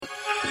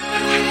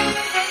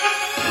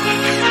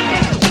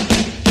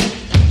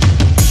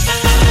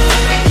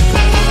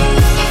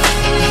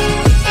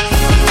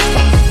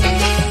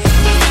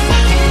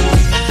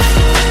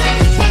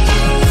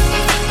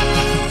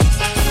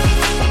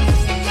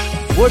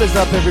What is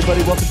up,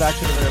 everybody? Welcome back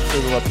to another episode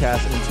of the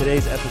Lovecast. And in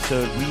today's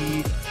episode,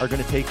 we are going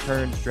to take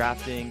turns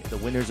drafting the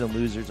winners and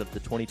losers of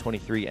the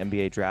 2023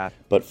 NBA draft.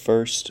 But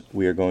first,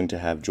 we are going to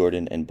have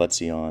Jordan and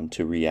Butsy on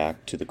to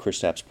react to the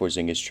Kristaps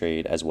Porzingis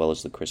trade as well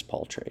as the Chris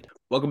Paul trade.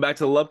 Welcome back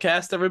to the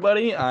Lovecast,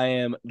 everybody. I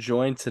am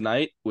joined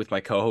tonight with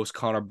my co-host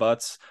Connor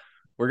Butts.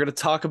 We're going to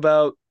talk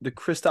about the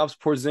Kristaps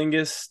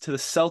Porzingis to the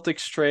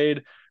Celtics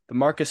trade, the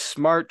Marcus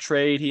Smart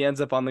trade. He ends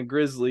up on the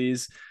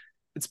Grizzlies.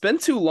 It's been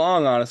too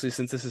long, honestly,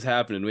 since this has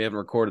happened, and we haven't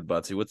recorded,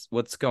 Butsy.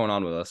 What's going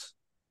on with us?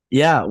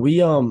 Yeah,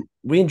 we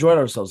enjoyed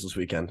ourselves this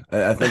weekend.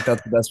 I think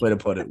that's the best way to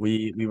put it.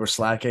 We were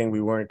slacking.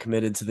 We weren't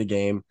committed to the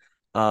game.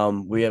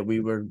 We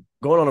were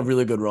going on a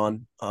really good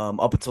run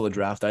up until the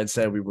draft. I'd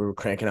say we were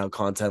cranking out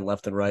content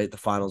left and right. The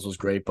finals was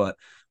great, but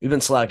we've been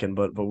slacking.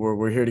 But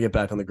we're here to get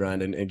back on the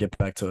grind and get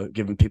back to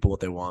giving people what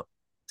they want.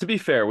 To be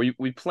fair,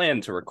 we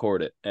planned to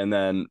record it, and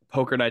then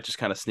poker night just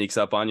kind of sneaks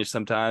up on you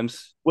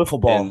sometimes.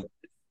 Wiffle ball.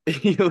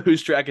 You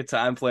lose track of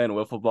time playing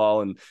wiffle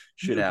ball, and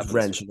shit happens.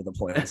 Wrench into the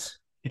plans.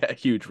 Yeah,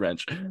 huge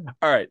wrench.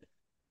 All right,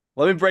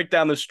 let me break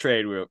down this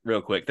trade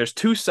real quick. There's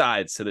two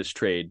sides to this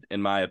trade, in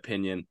my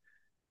opinion.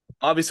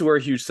 Obviously, we're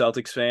a huge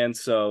Celtics fan,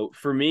 so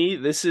for me,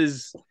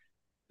 there's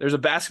a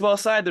basketball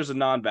side, there's a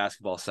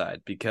non-basketball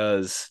side,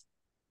 because,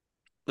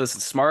 listen,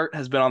 Smart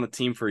has been on the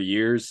team for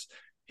years.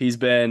 He's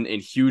been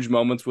in huge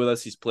moments with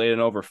us. He's played in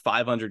over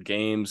 500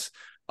 games,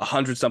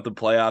 100-something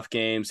playoff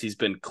games. He's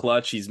been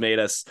clutch. He's made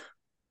us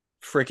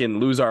freaking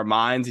lose our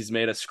minds. He's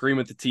made us scream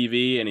at the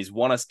TV, and he's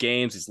won us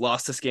games. He's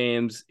lost us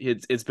games.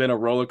 It's been a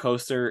roller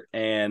coaster.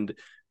 And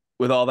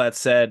with all that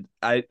said,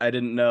 I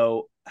didn't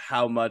know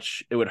how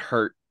much it would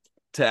hurt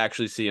to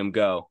actually see him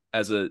go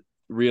as a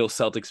real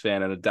Celtics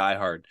fan and a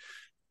diehard.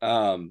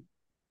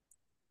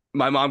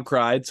 My mom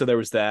cried, so there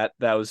was that.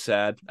 That was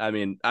sad. I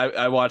mean,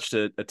 I watched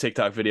a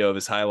TikTok video of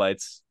his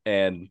highlights,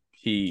 and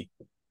to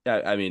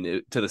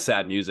the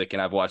sad music,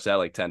 and I've watched that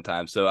like 10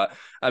 times. So,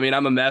 I'm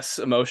a mess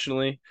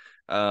emotionally.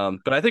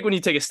 But I think when you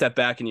take a step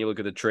back and you look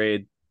at the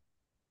trade,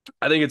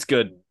 I think it's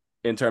good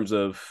in terms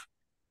of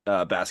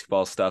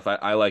basketball stuff.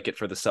 I like it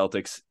for the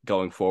Celtics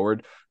going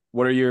forward.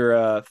 What are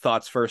your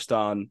thoughts first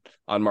on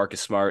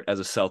Marcus Smart as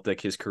a Celtic,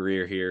 his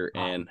career here,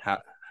 and how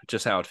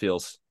it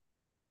feels?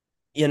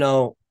 You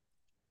know,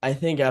 I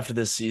think after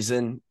this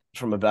season,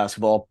 from a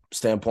basketball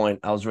standpoint,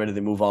 I was ready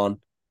to move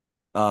on.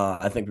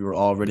 I think we were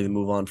all ready to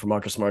move on for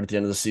Marcus Smart at the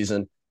end of the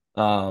season.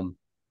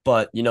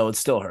 But it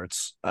still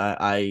hurts.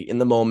 I in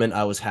the moment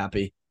I was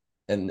happy,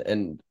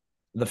 and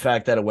the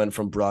fact that it went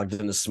from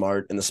Brogdon to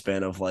Smart in the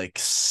span of like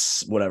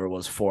whatever it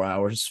was 4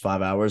 hours,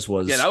 5 hours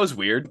was that was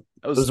weird.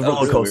 It was a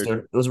roller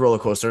coaster. It was a roller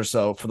coaster.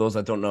 So for those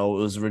that don't know,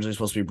 it was originally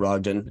supposed to be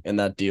Brogdon in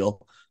that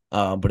deal,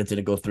 but it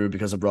didn't go through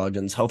because of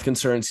Brogdon's health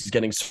concerns. He's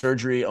getting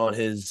surgery on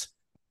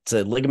it's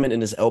a ligament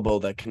in his elbow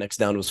that connects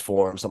down to his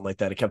forearm, something like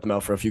that. It kept him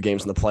out for a few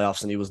games in the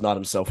playoffs, and he was not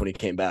himself when he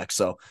came back.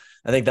 So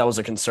I think that was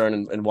a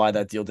concern and why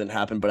that deal didn't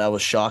happen. But I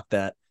was shocked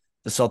that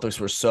the Celtics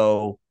were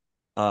so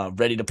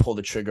ready to pull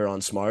the trigger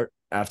on Smart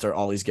after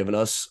all he's given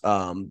us.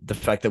 The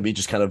fact that we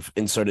just kind of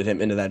inserted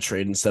him into that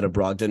trade instead of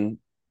Brogdon,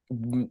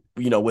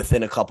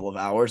 within a couple of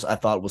hours, I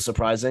thought was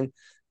surprising.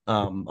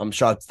 I'm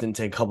shocked it didn't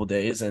take a couple of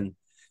days. And,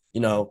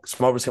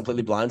 Smart was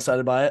completely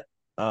blindsided by it.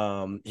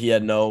 He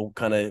had no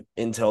kind of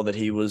intel that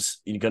he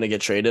was going to get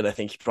traded. I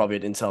think he probably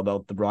had intel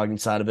about the Brogdon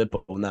side of it,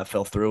 but when that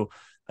fell through,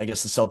 I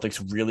guess the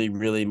Celtics really,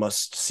 really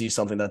must see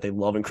something that they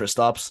love in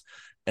Kristaps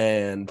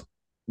and,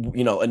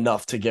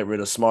 enough to get rid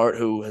of Smart,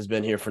 who has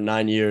been here for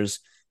 9 years.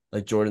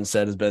 Like Jordan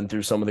said, has been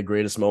through some of the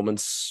greatest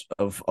moments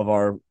of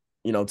our,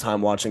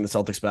 time watching the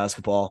Celtics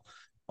basketball.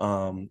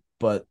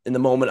 But in the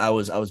moment I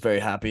was very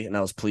happy and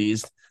I was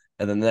pleased.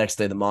 And then the next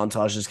day, the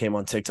montages came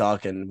on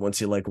TikTok, and once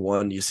you like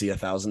one, you see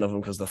 1,000 of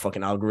them because the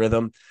fucking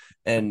algorithm.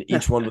 And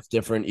each one was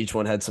different. Each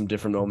one had some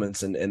different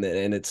moments, and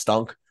it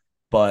stunk.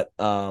 But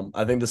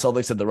I think the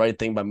Celtics did the right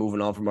thing by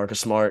moving on from Marcus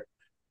Smart.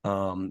 We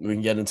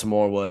can get into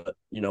more what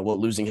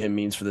losing him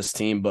means for this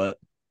team, but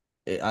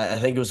I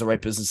think it was the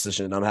right business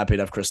decision. And I'm happy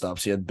to have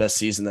Kristaps. He had the best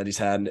season that he's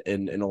had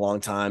in a long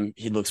time.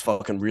 He looks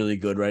fucking really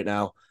good right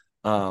now.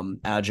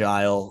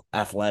 Agile,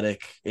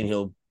 athletic, and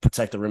he'll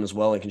protect the rim as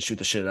well and can shoot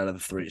the shit out of the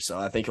three. So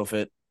I think he'll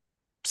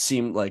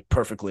seem like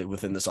perfectly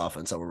within this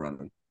offense that we're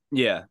running.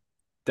 Yeah,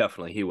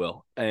 definitely he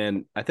will.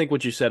 And I think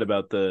what you said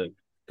about the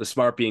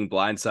Smart being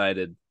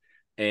blindsided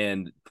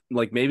and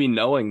like maybe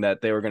knowing that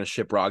they were going to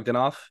ship Brogdon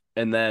off,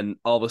 and then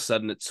all of a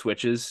sudden it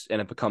switches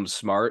and it becomes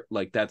Smart.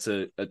 Like that's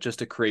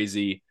just a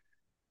crazy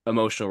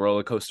emotional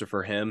roller coaster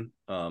for him,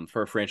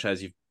 for a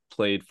franchise you've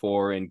played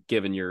for and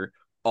given your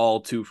all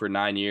to for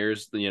 9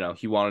 years.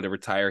 He wanted to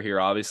retire here,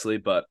 obviously,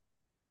 but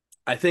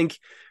I think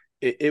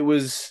it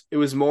was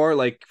more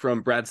like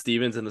from Brad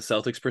Stevens and the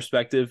Celtics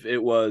perspective.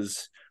 It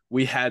was,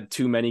 we had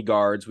too many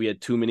guards. We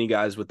had too many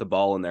guys with the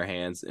ball in their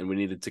hands, and we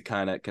needed to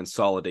kind of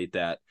consolidate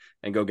that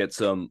and go get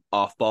some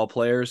off-ball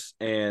players.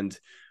 And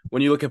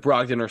when you look at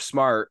Brogdon or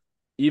Smart,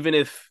 even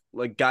if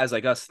like guys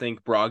like us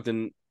think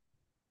Brogdon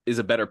is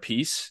a better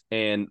piece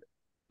and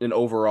an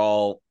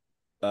overall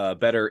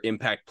better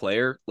impact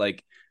player,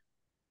 like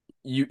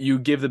you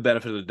give the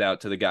benefit of the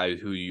doubt to the guy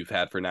who you've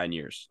had for 9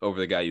 years over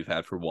the guy you've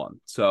had for 1.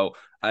 So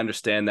I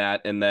understand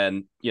that. And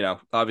then,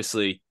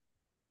 obviously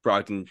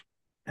Brogdon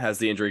has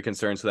the injury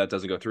concern, so that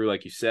doesn't go through,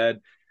 like you said.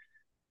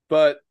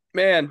 But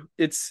man,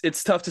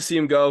 it's tough to see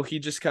him go. He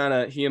just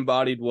he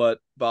embodied what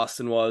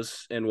Boston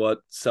was and what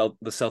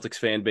the Celtics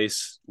fan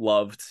base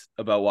loved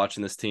about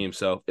watching this team.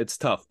 So it's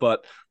tough.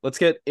 But let's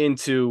get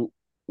into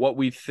what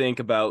we think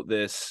about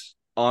this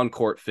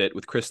on-court fit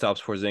with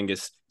Kristaps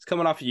Porzingis. He's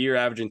coming off a year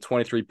averaging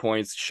 23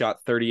 points, shot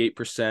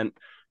 38%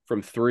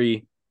 from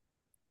 3.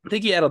 I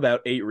think he had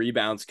about 8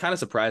 rebounds. Kind of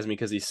surprised me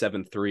because he's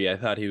 7'3". I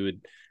thought he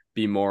would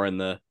be more in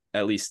the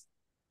at least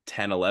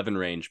 10, 11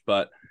 range.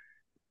 But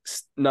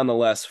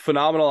nonetheless,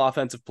 phenomenal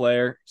offensive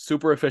player,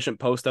 super efficient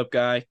post-up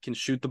guy, can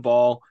shoot the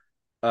ball.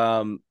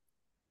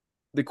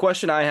 The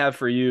question I have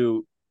for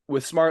you,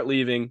 with Smart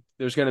leaving,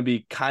 there's going to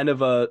be kind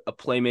of a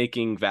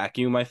playmaking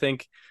vacuum, I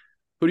think.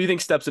 Who do you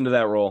think steps into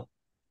that role?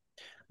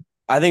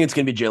 I think it's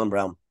going to be Jaylen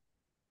Brown.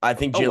 I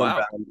think Jaylen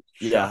Brown.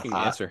 Shocking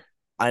answer.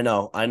 I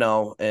know.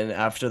 And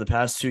after the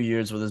past 2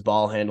 years with his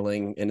ball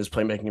handling and his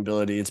playmaking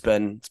ability, it's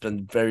been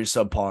very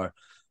subpar.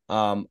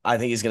 I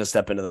think he's going to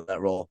step into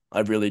that role. I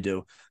really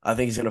do. I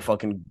think he's going to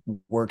fucking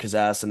work his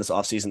ass in this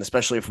offseason,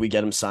 especially if we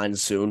get him signed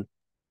soon,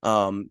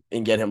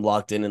 and get him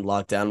locked in and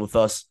locked down with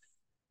us.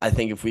 I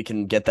think if we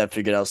can get that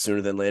figured out sooner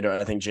than later,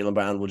 I think Jaylen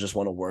Brown will just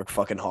want to work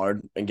fucking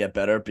hard and get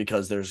better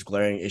because there's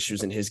glaring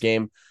issues in his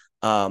game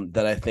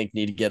that I think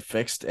need to get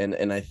fixed,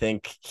 and I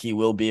think he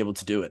will be able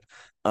to do it.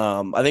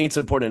 I think it's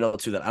important to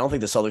note, too, that I don't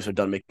think the Celtics are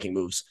done making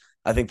moves.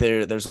 I think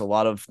there's a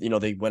lot of,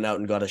 they went out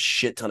and got a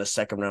shit ton of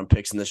second-round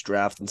picks in this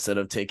draft instead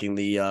of taking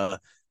the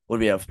what do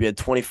we have? We had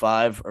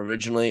 25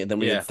 originally, and then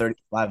we had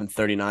 35 and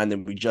 39.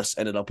 Then we just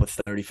ended up with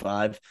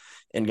 35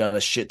 and got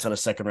a shit ton of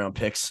second-round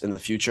picks in the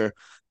future.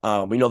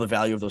 We know the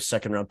value of those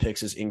second-round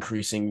picks is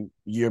increasing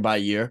year by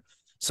year.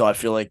 So I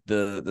feel like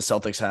the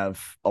Celtics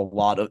have a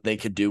lot of they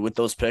could do with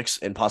those picks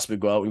and possibly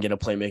go out and get a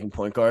playmaking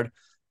point guard.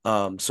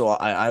 So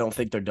I don't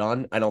think they're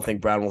done. I don't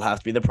think Brown will have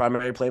to be the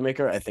primary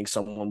playmaker. I think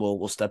someone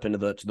will step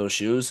into those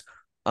shoes.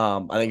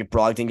 I think if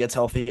Brogdon gets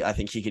healthy, I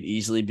think he could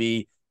easily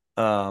be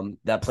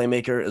that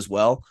playmaker as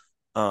well.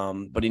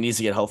 But he needs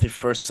to get healthy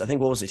first. I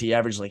think, what was it? He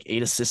averaged like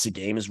 8 assists a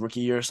game his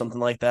rookie year or something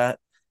like that.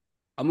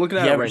 I'm looking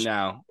at it right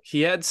now.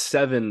 He had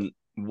 7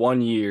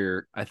 1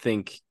 year, I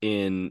think,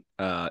 in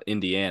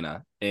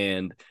Indiana.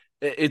 And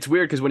it's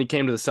weird because when he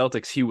came to the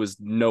Celtics, he was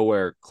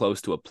nowhere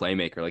close to a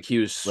playmaker. Like, he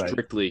was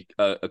strictly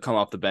a come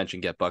off the bench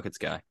and get buckets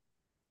guy.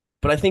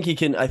 But I think he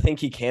can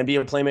be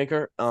a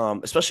playmaker,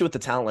 especially with the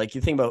talent. Like,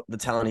 you think about the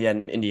talent he had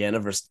in Indiana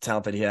versus the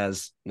talent that he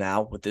has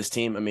now with this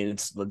team. I mean,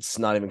 it's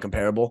not even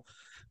comparable.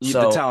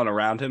 The talent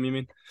around him, you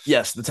mean?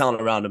 Yes, the talent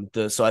around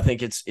him. So I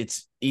think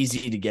it's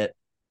easy to get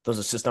those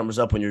assist numbers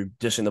up when you're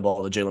dishing the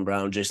ball to Jaylen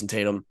Brown, Jason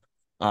Tatum,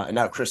 and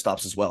now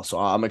Kristaps as well. So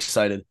I'm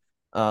excited.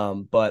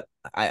 But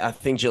I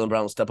think Jaylen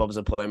Brown will step up as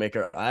a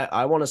playmaker.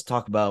 I want us to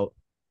talk about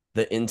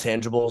the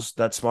intangibles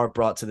that Smart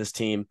brought to this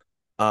team.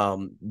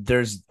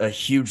 There's a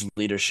huge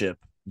leadership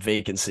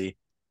vacancy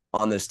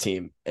on this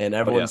team. And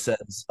everyone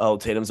says, oh,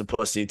 Tatum's a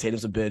pussy,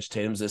 Tatum's a bitch,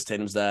 Tatum's this,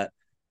 Tatum's that.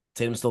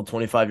 Tatum's still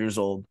 25 years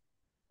old.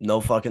 No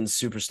fucking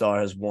superstar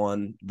has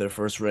won their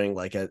first ring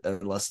until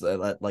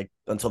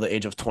the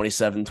age of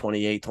 27,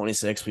 28,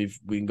 26. We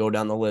can go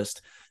down the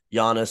list.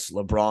 Giannis,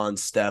 LeBron,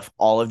 Steph,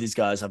 all of these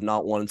guys have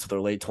not won until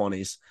their late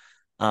 20s.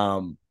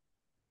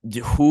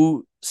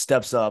 Who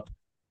steps up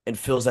and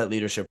fills that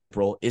leadership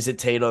role? Is it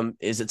Tatum?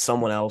 Is it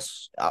someone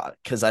else?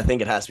 Because I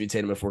think it has to be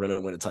Tatum if we're going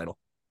to win a title.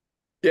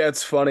 Yeah,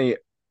 it's funny.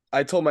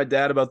 I told my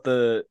dad about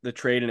the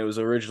trade, and it was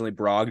originally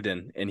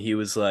Brogdon, and he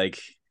was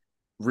like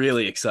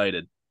really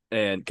excited.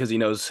 And because he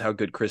knows how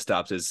good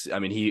Kristaps is. I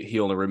mean, he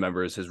only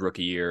remembers his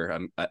rookie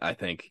year, I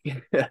think,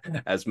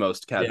 as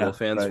most casual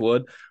fans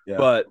would. Yeah.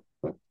 But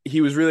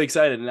he was really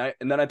excited.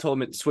 And then I told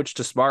him it switched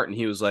to Smart, and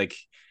he was like,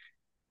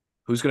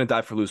 who's going to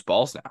die for loose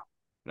balls now?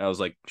 And I was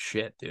like,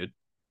 shit, dude.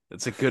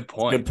 That's a good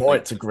point. Good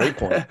point. It's a great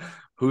point.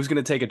 Who's going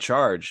to take a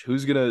charge?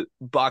 Who's going to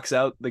box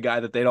out the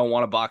guy that they don't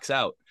want to box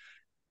out?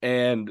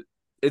 And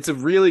it's a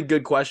really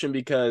good question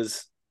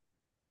because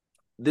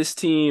this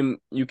team,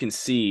 you can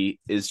see,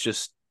 is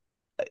just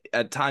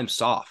at times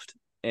soft.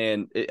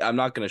 And I'm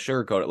not going to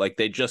sugarcoat it. Like,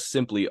 they just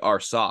simply are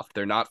soft.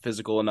 They're not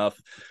physical enough.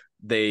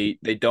 They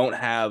don't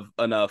have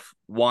enough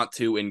want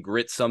to and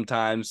grit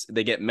sometimes.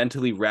 They get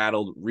mentally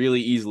rattled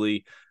really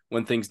easily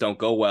when things don't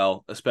go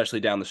well, especially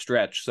down the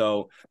stretch.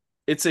 So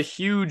it's a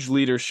huge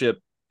leadership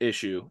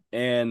issue.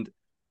 And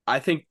I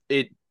think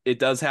it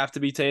does have to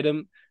be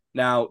Tatum.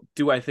 Now,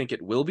 do I think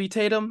it will be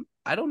Tatum?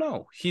 I don't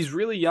know. He's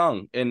really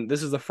young, and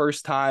this is the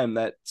first time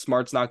that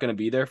Smart's not going to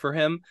be there for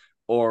him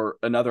or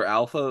another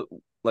alpha.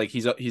 Like,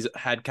 he's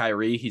had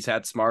Kyrie, he's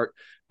had Smart.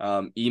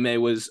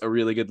 Ime was a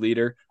really good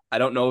leader. I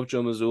don't know if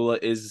Joe Mazzulla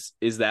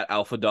is that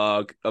alpha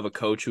dog of a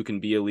coach who can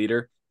be a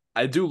leader.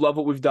 I do love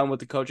what we've done with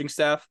the coaching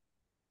staff.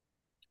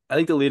 I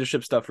think the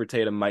leadership stuff for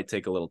Tatum might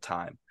take a little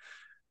time.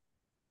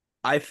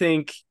 I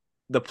think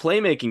the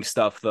playmaking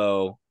stuff,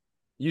 though,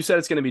 you said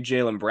it's going to be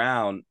Jaylen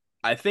Brown.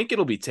 I think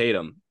it'll be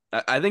Tatum.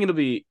 I think it'll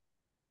be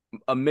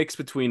a mix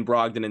between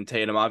Brogdon and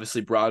Tatum.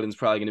 Obviously, Brogdon's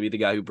probably going to be the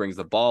guy who brings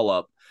the ball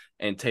up,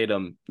 and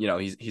Tatum,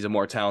 he's a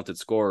more talented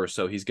scorer,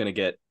 so he's going to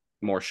get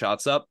more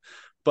shots up.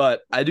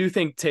 But I do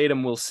think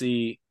Tatum will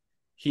see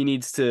he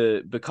needs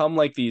to become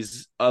like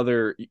these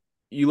other.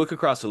 You look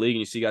across the league and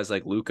you see guys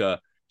like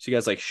Luka, see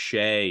guys like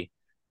Shea,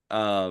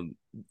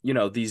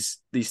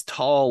 these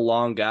tall,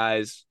 long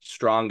guys,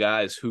 strong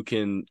guys who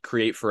can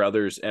create for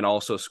others and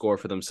also score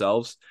for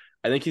themselves.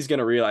 I think he's going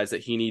to realize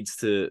that he needs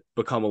to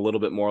become a little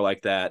bit more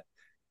like that.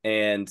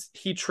 And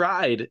he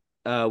tried.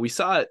 We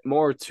saw it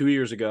more 2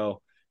 years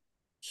ago.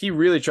 He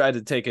really tried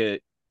to take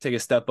a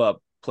step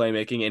up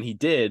playmaking, and he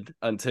did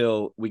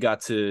until we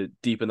got to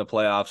deep in the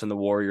playoffs and the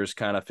Warriors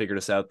kind of figured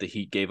us out. The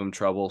Heat gave him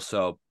trouble.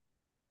 So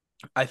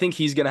I think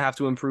he's going to have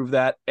to improve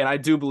that. And I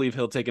do believe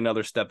he'll take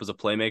another step as a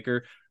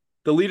playmaker.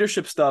 The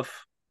leadership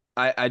stuff,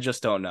 I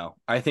just don't know.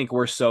 I think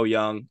we're so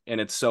young, and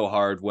it's so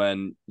hard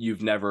when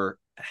you've never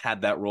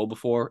had that role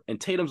before. And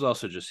Tatum's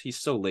also he's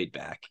so laid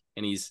back,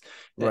 and he's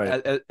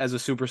Right. as a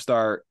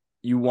superstar,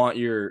 you want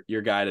your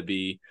guy to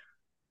be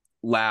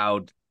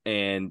loud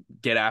and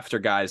get after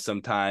guys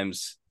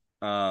sometimes,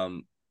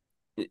 and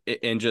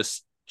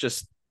just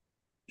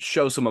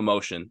show some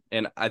emotion.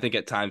 And I think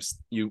at times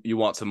you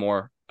want some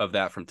more of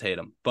that from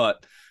Tatum.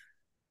 But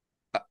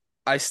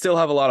I still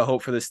have a lot of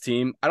hope for this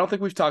team. I don't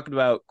think we've talked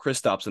about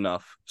Kristaps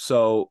enough.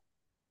 So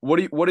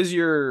what is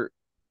your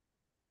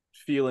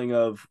feeling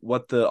of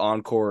what the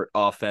on-court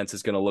offense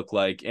is going to look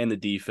like and the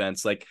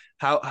defense? Like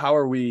how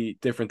are we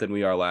different than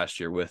we are last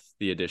year with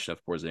the addition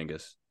of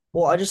Porzingis?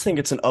 Well, I just think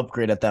it's an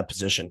upgrade at that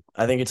position.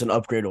 I think it's an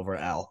upgrade over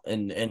Al.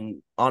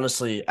 And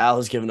honestly, Al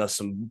has given us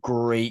some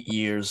great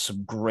years,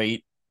 some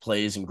great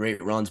plays and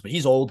great runs, but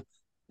he's old.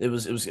 It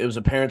was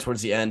apparent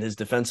towards the end. His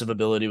defensive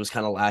ability was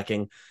kind of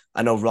lacking.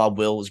 I know Rob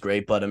Will was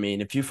great, but I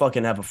mean, if you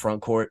fucking have a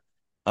front court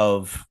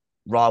of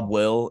Rob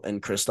Will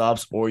and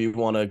Kristaps, or you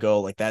want to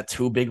go like that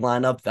two big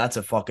lineup, that's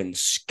a fucking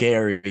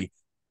scary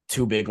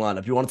two big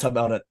lineup. You want to talk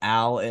about an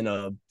Al and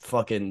a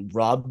fucking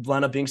Rob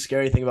lineup being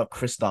scary? Think about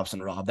Kristaps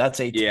and Rob. That's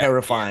a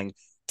terrifying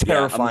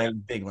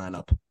big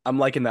lineup. I'm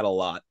liking that a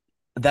lot.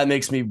 That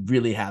makes me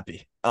really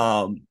happy.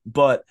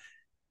 But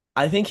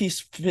I think he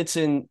fits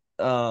in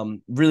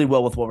really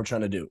well with what we're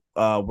trying to do.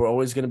 We're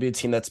always going to be a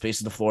team that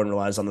spaces the floor and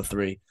relies on the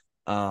three.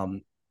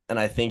 And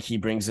I think he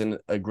brings in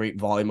a great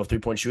volume of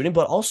 3-point shooting,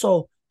 but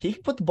also he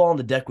can put the ball on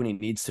the deck when he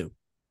needs to.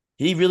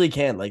 He really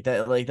can. Like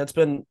that's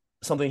been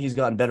something he's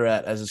gotten better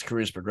at as his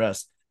career's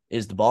progressed,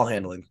 is the ball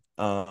handling.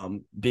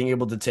 Being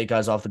able to take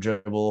guys off the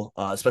dribble,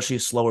 especially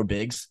slower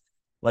bigs.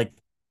 Like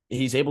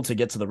he's able to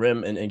get to the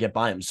rim and get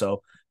by him.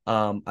 So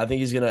I think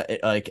he's gonna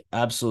like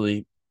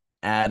absolutely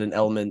add an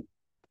element,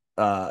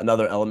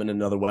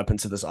 another weapon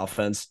to this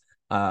offense.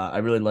 I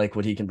really like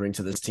what he can bring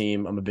to this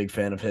team. I'm a big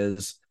fan of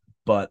his,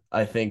 but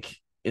I think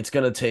it's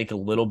going to take a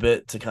little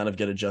bit to kind of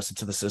get adjusted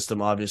to the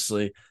system,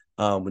 obviously.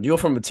 When you go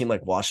from a team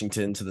like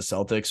Washington to the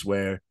Celtics,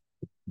 where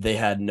they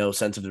had no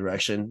sense of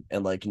direction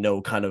and like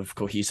no kind of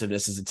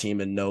cohesiveness as a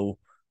team and no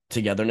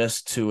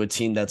togetherness, to a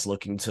team that's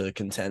looking to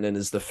contend and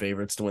is the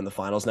favorites to win the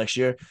finals next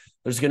year,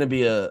 there's going to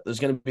be a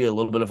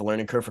little bit of a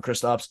learning curve for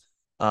Kristaps.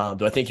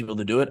 Do I think he'll be able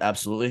to do it?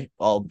 Absolutely.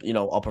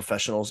 All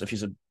professionals, if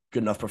he's a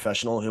good enough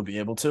professional, he'll be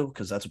able to,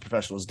 because that's what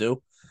professionals do.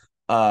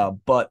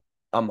 But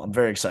I'm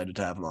very excited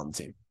to have him on the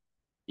team.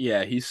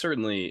 Yeah, he's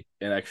certainly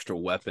an extra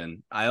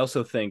weapon. I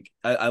also think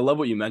I love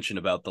what you mentioned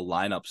about the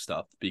lineup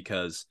stuff,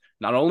 because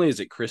not only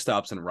is it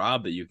Kristaps and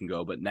Rob that you can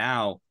go, but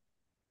now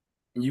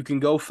you can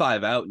go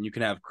 5 out and you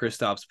can have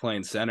Kristaps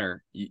playing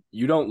center.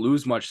 You don't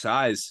lose much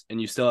size,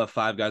 and you still have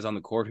 5 guys on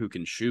the court who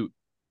can shoot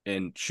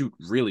and shoot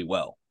really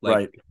well. Like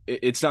Right.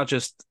 It's not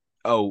just,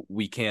 oh,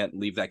 we can't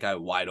leave that guy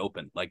wide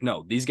open. Like,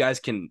 no, these guys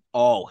can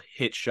all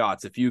hit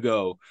shots. If you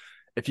go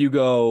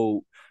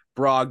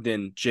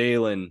Brogdon,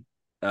 Jalen,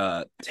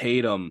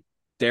 Tatum,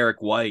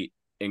 Derek White,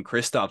 and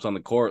Kristaps on the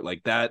court,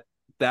 like that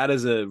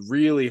is a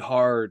really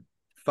hard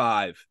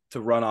 5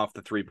 to run off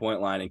the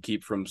 3-point line and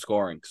keep from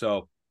scoring.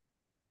 So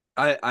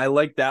I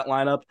like that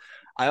lineup.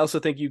 I also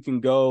think you can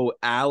go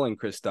Al and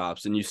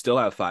Kristaps and you still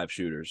have 5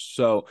 shooters.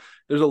 So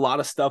there's a lot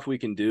of stuff we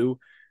can do.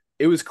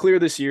 It was clear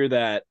this year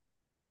that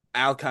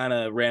Al kind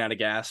of ran out of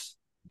gas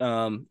in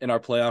our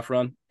playoff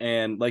run.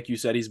 And like you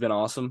said, he's been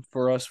awesome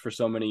for us for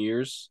so many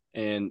years,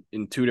 and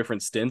in 2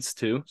 different stints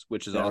too,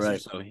 which is awesome.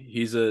 Right. So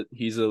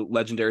he's a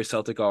legendary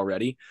Celtic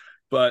already.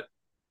 But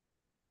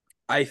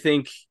I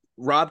think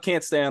Rob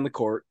can't stay on the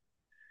court.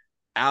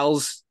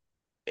 Al's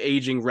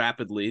aging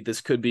rapidly.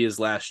 This could be his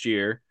last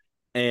year.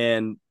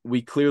 And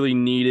we clearly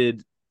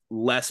needed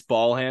less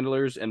ball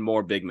handlers and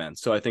more big men.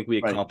 So I think we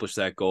accomplished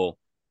that goal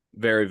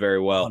very, very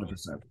well.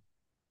 100%.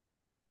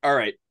 All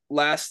right.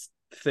 Last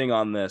thing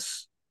on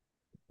this.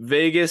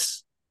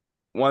 Vegas,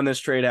 when this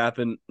trade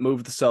happened,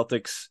 moved the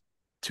Celtics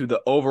to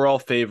the overall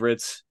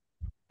favorites.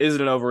 Is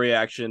it an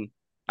overreaction?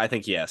 I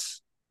think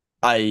yes.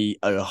 I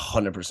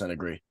 100%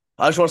 agree.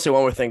 I just want to say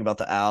one more thing about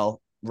the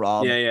Al,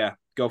 Rob. Yeah.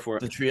 Go for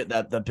it. The trio,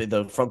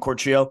 the front court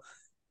trio,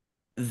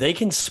 they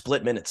can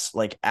split minutes.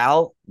 Like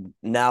Al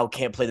now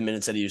can't play the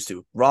minutes that he used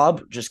to.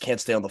 Rob just can't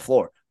stay on the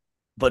floor.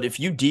 But if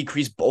you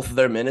decrease both of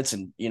their minutes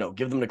and,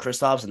 give them to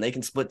Kristaps and they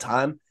can split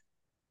time,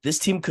 this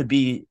team could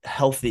be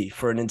healthy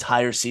for an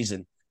entire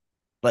season.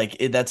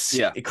 That's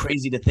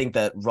crazy to think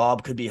that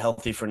Rob could be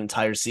healthy for an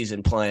entire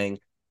season playing,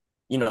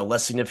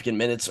 less significant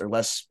minutes or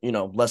less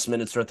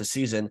minutes throughout the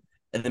season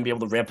and then be able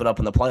to ramp it up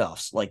in the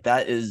playoffs. Like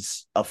that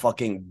is a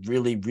fucking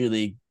really,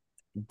 really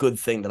good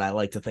thing that I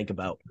like to think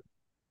about.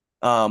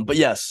 But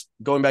yes,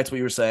 going back to what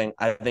you were saying,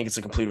 I think it's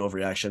a complete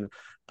overreaction.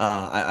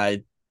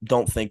 I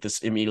don't think this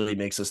immediately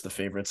makes us the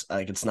favorites.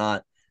 Like it's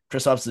not.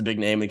 Kristaps is a big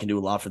name and can do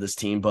a lot for this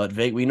team, but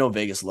we know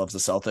Vegas loves the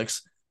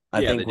Celtics.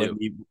 I think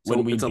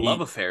it's a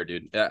love affair,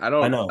 dude. I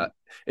know.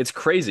 It's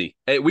crazy.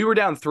 We were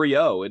down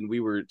 3-0 and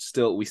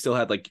we still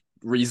had like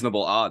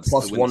reasonable odds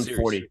plus to win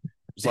 140.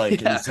 It's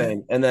like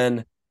insane. And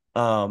then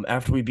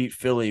after we beat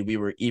Philly, we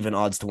were even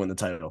odds to win the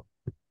title.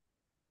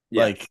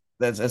 Yeah. Like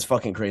that's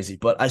fucking crazy.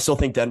 But I still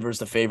think Denver's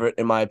the favorite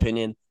in my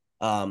opinion.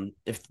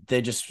 If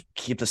they just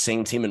keep the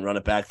same team and run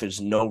it back, there's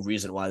no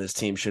reason why this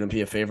team shouldn't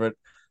be a favorite.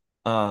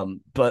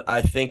 But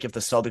I think if the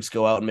Celtics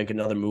go out and make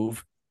another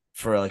move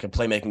for like a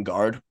playmaking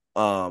guard,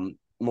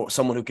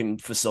 someone who can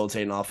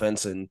facilitate an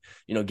offense and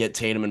get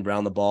Tatum and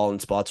Brown the ball in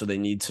spots where they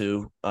need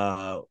to,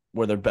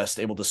 where they're best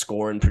able to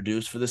score and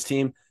produce for this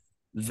team,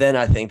 then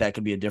I think that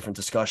could be a different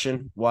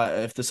discussion. Why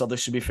if the Celtics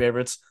should be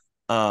favorites?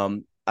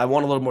 I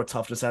want a little more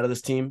toughness out of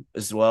this team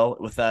as well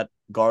with that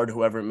guard,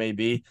 whoever it may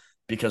be,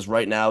 because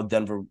right now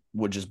Denver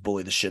would just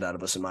bully the shit out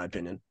of us, in my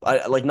opinion.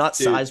 I like not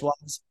size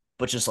wise,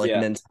 but just like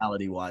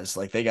mentality wise.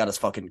 Like they got us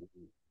fucking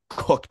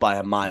cooked by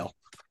a mile.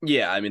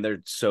 Yeah, I mean,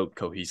 they're so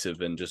cohesive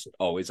and just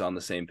always on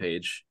the same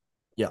page.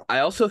 Yeah. I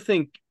also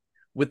think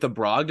with the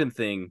Brogdon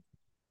thing,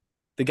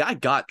 the guy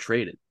got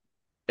traded.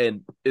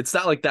 And it's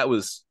not like that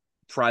was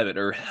private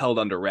or held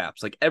under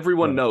wraps. Like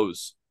everyone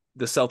knows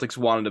the Celtics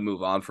wanted to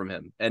move on from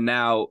him. And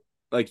now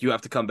like you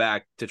have to come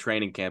back to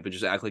training camp and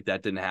just act like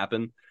that didn't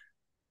happen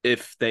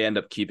if they end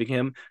up keeping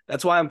him.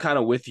 That's why I'm kind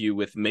of with you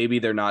with maybe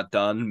they're not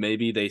done.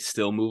 Maybe they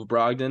still move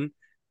Brogdon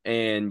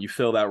and you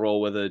fill that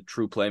role with a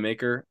true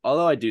playmaker.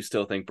 Although I do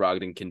still think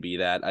Brogdon can be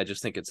that. I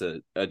just think it's a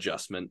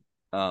adjustment.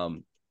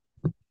 But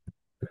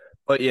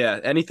yeah,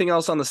 anything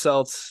else on the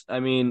Celts? I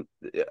mean,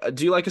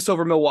 do you like us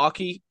over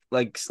Milwaukee?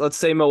 Like, let's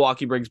say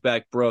Milwaukee brings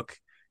back Brook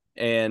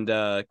and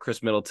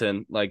Chris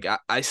Middleton. Like,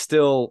 I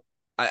think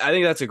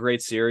that's a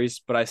great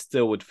series, but I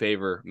still would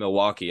favor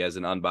Milwaukee as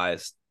an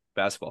unbiased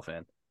basketball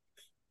fan.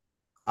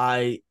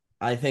 I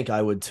think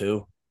I would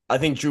too. I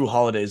think Drew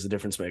Holiday is the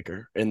difference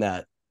maker in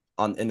that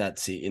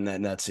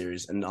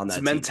series and on that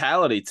team.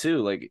 Mentality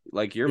too,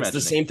 like you're mentioning. It's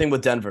the same thing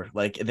with Denver.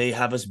 Like they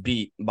have us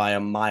beat by a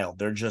mile.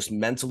 They're just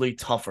mentally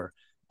tougher.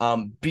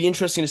 Be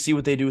interesting to see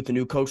what they do with the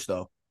new coach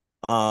though.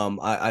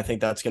 I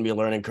think that's going to be a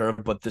learning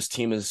curve, but this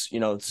team is,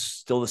 it's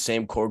still the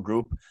same core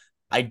group.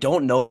 I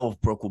don't know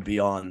if Brook will be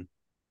on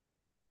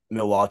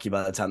Milwaukee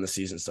by the time the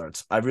season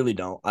starts. I really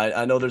don't.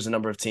 I know there's a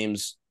number of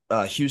teams.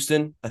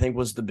 Houston, I think,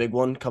 was the big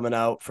one coming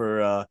out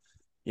for,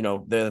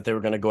 that they were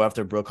going to go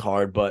after Brook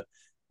hard. But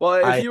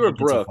if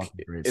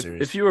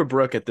you were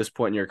Brook at this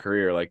point in your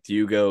career, like, do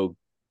you go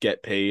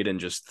get paid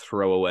and just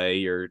throw away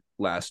your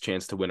last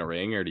chance to win a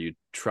ring, or do you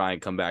try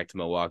and come back to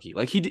Milwaukee?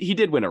 Like he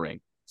did win a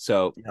ring,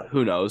 so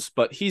who knows?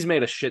 But he's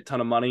made a shit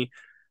ton of money.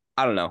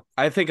 I don't know.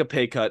 I think a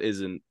pay cut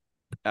isn't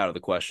out of the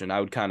question.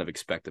 I would kind of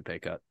expect a pay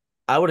cut.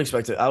 I would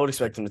expect it. I would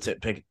expect him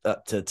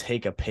to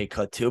take a pay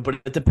cut too, but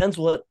it depends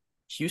what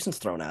Houston's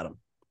thrown at him.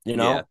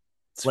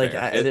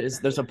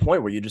 There's a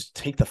point where you just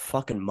take the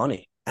fucking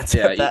money. At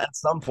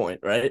some point,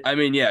 right? I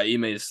mean, yeah,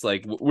 Ime's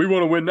like, we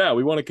want to win now.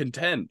 We want to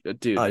contend,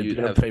 dude. You're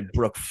gonna pay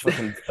Brook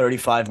fucking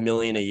 $35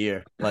 million a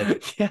year.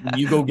 Like,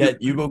 you go get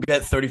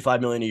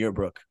 $35 million a year,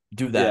 Brook.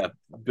 Do that.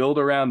 Yeah, build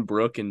around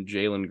Brook and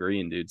Jalen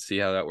Green, dude. See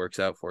how that works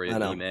out for you,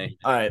 Ime.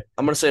 All right,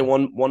 I'm gonna say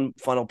one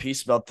final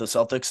piece about the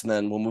Celtics, and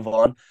then we'll move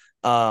on.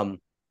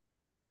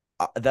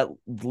 That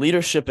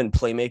leadership and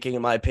playmaking,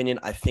 in my opinion,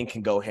 I think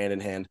can go hand in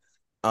hand.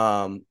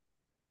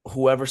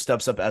 Whoever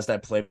steps up as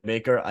that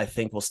playmaker, I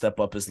think will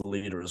step up as the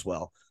leader as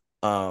well.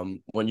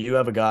 When you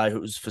have a guy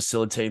who's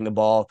facilitating the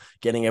ball,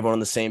 getting everyone on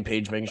the same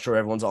page, making sure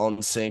everyone's all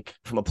in sync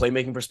from a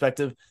playmaking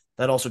perspective,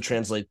 that also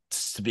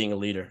translates to being a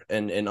leader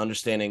and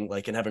understanding,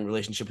 like, and having a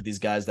relationship with these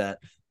guys that,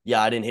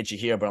 I didn't hit you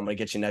here, but I'm going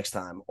to get you next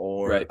time.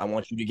 Or I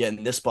want you to get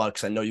in this spot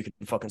because I know you can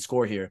fucking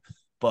score here.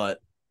 But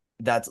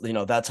that's,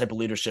 that type of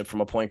leadership from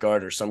a point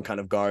guard or some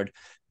kind of guard.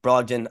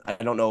 Brogdon, I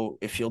don't know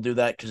if he'll do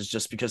that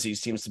because he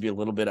seems to be a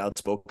little bit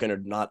outspoken or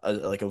not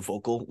a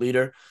vocal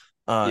leader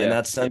in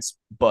that sense.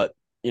 But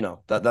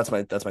that's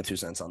my 2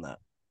 cents on that.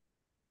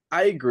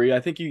 I agree. I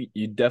think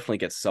you definitely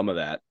get some of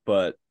that,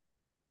 but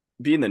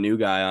being the new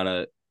guy on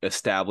a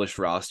established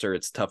roster,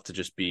 it's tough to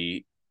just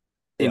be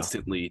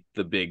instantly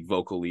the big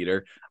vocal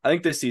leader. I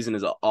think this season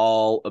is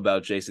all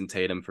about Jason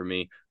Tatum for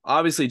me.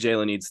 Obviously,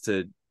 Jalen needs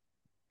to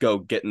go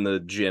get in the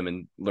gym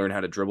and learn how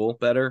to dribble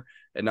better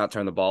and not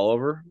turn the ball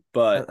over.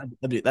 But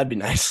that'd be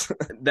nice.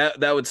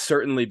 that would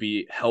certainly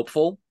be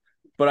helpful.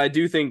 But I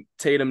do think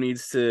Tatum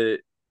needs to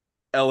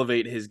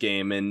elevate his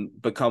game and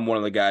become one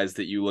of the guys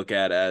that you look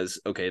at as,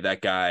 okay,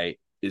 that guy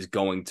is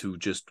going to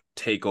just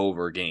take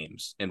over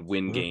games and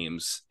win Mhm.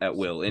 games at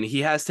will. And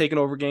he has taken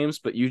over games,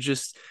 but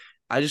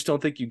I just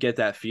don't think you get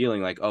that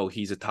feeling like, oh,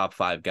 he's a top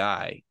 5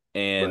 guy.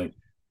 And Right.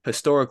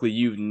 historically,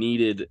 you've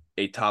needed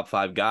a top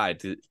 5 guy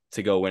to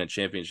go win a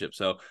championship.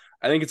 So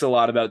I think it's a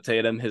lot about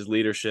Tatum, his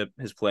leadership,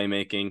 his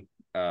playmaking,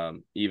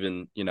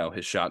 even,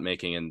 his shot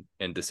making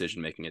and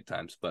decision making at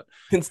times. But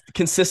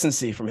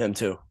Consistency from him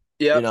too.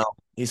 yeah,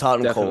 He's hot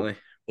and cold. definitely.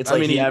 It's I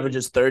like mean, he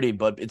averages 30,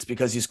 but it's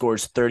because he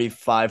scores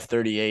 35,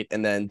 38,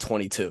 and then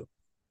 22.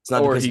 It's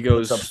not or because he he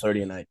puts up goes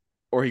 30 a night.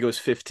 or he goes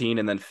 15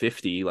 and then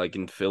 50 like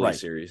in Philly Right.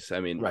 series. I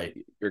mean, Right.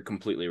 you're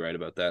completely right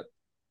about that.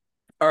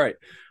 All right.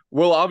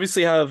 We'll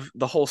obviously have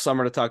the whole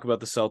summer to talk about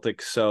the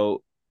Celtics,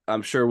 so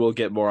I'm sure we'll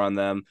get more on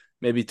them.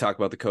 Maybe talk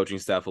about the coaching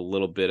staff a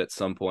little bit at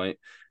some point.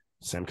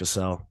 Sam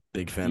Cassell,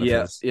 big fan of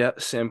Yeah, his. yeah,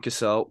 Sam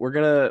Cassell. We're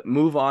going to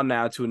move on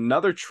now to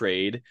another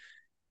trade.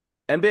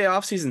 NBA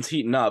offseason's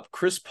heating up.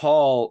 Chris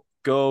Paul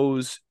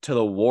goes to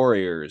the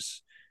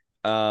Warriors.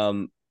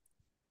 Um,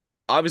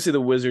 Obviously, the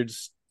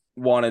Wizards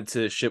wanted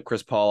to ship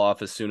Chris Paul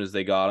off as soon as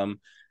they got him.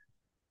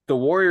 The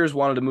Warriors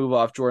wanted to move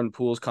off Jordan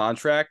Poole's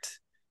contract,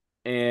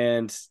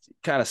 and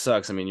kind of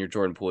sucks. I mean, you're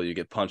Jordan Poole, you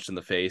get punched in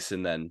the face,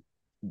 and then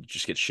you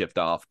just get shipped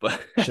off.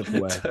 But Shipped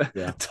away.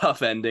 Yeah.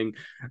 tough ending.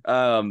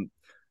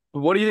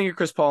 What do you think of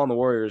Chris Paul and the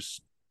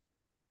Warriors?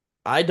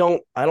 I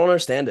don't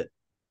understand it.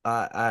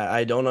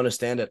 I don't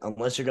understand it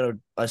unless you're gonna.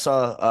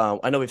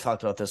 I know we've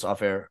talked about this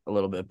off air a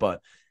little bit,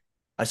 but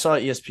I saw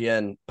an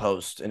ESPN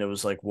post and it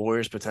was like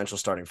Warriors potential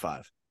starting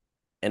 5,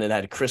 and it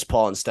had Chris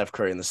Paul and Steph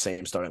Curry in the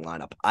same starting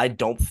lineup. I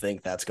don't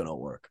think that's gonna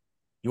work.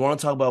 You want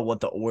to talk about what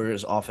the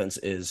Warriors offense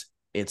is?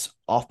 It's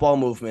off ball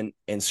movement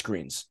and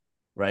screens,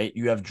 right?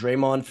 You have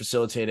Draymond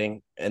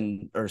facilitating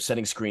or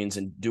setting screens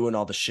and doing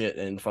all the shit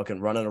and fucking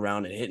running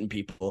around and hitting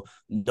people.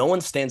 No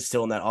one stands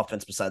still in that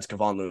offense besides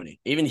Kevon Looney.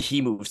 Even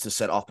he moves to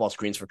set off ball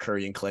screens for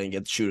Curry and Clay and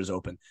get shooters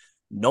open.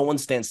 No one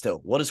stands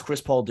still. What does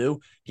Chris Paul do?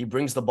 He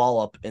brings the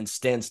ball up and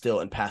stands still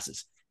and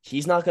passes.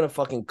 He's not going to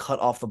fucking cut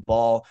off the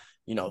ball,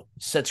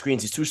 set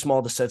screens. He's too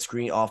small to set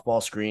off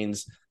ball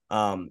screens.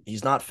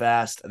 He's not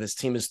fast. This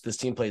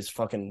team plays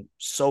fucking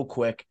so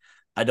quick.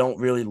 I don't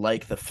really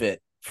like the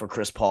fit for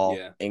Chris Paul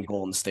in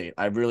Golden State.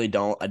 I really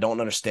don't. I don't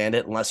understand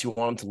it unless you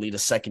want him to lead a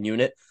second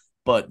unit.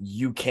 But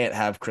you can't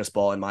have Chris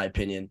Paul, in my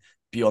opinion,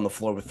 be on the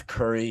floor with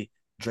Curry,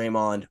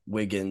 Draymond,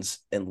 Wiggins,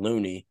 and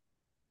Looney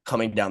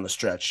coming down the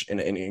stretch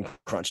in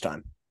crunch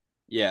time.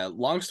 Yeah,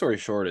 long story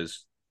short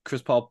is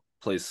Chris Paul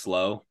plays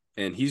slow,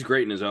 and he's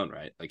great in his own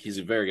right. Like, he's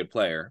a very good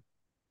player,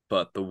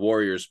 but the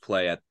Warriors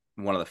play at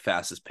one of the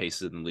fastest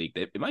paces in the league.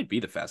 It might be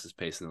the fastest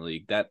pace in the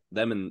league.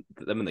 Them and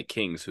the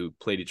Kings, who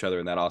played each other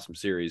in that awesome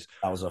series.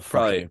 That was a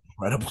fucking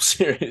incredible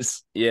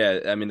series. Yeah,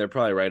 I mean, they're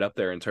probably right up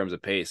there in terms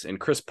of pace. And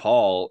Chris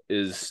Paul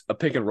is a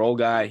pick and roll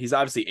guy. He's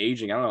obviously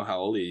aging. I don't know how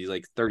old he is. He's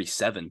like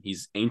 37.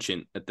 He's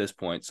ancient at this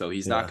point, so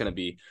he's not going to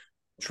be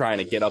trying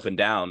to get up and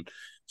down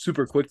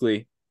super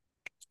quickly.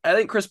 I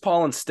think Chris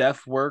Paul and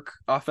Steph work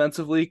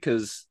offensively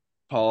because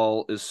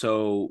Paul is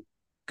so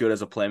good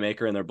as a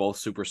playmaker and they're both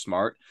super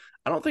smart.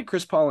 I don't think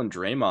Chris Paul and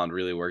Draymond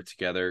really work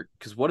together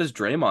because what does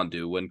Draymond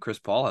do when Chris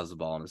Paul has the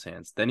ball in his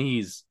hands? Then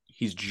he's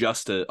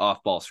just an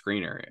off-ball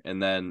screener.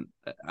 And then,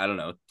 I don't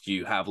know, do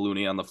you have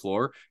Looney on the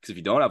floor? Because if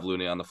you don't have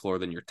Looney on the floor,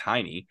 then you're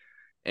tiny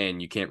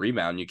and you can't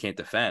rebound, you can't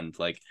defend.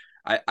 Like,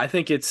 I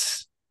think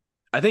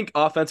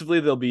offensively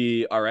they'll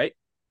be all right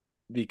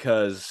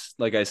because,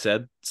 like I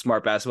said,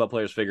 smart basketball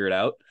players figure it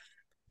out.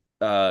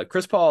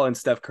 Chris Paul and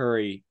Steph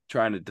Curry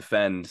trying to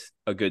defend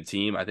a good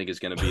team, I think, is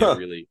going to be a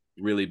really,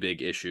 really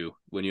big issue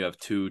when you have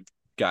two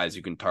guys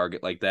you can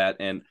target like that.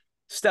 And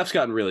Steph's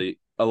gotten really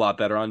a lot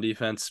better on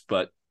defense,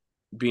 but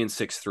being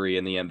 6'3"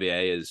 in the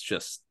NBA is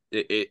just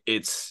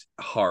it's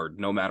hard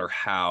no matter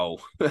how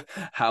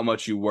how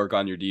much you work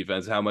on your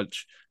defense, how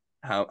much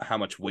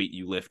weight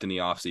you lift in the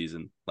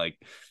offseason.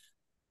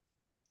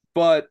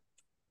 But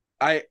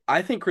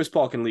I think Chris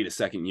Paul can lead a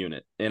second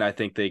unit, and I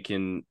think they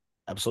can.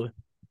 Absolutely.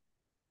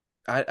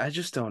 I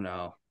just don't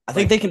know. I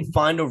think they can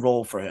find a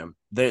role for him.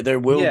 There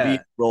will be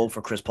a role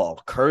for Chris Paul.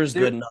 Kerr's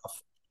good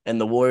enough,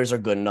 and the Warriors are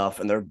good enough,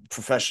 and they're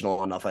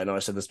professional enough. I know I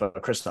said this about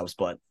Kristaps,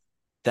 but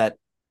that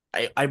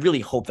I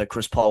really hope that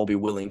Chris Paul will be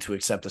willing to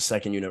accept a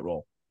second unit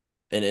role,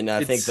 and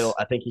I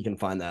think he can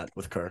find that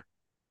with Kerr.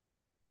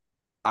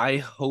 I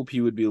hope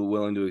he would be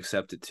willing to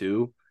accept it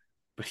too,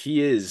 but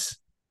he is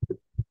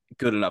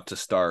good enough to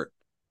start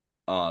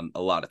on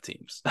a lot of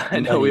teams.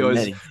 I know we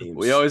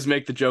always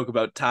make the joke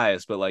about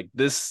Tyus, but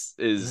this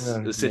is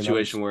a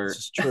situation where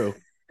it's true.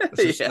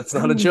 It's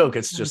not a joke.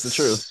 It's just the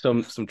truth.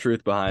 Some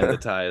truth behind the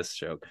Tyus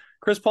joke.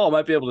 Chris Paul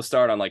might be able to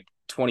start on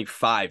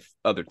 25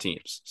 other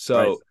teams.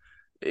 So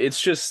it's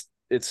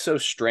so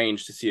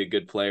strange to see a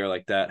good player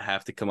like that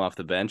have to come off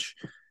the bench.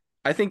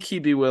 I think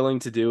he'd be willing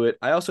to do it.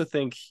 I also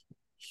think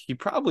he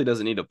probably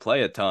doesn't need to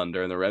play a ton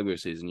during the regular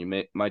season.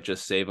 You might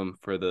just save him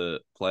for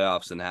the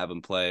playoffs and have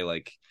him play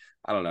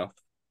I don't know,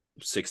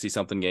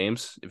 60-something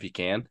games if you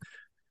can.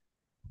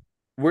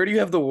 Where do you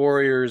have the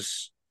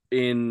Warriors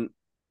in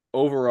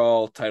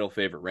overall title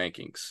favorite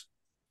rankings?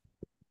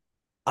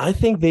 I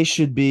think they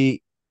should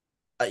be.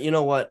 You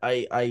know what?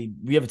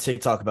 We have a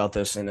TikTok about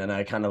this, and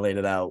I kind of laid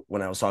it out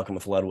when I was talking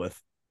with Ledwith.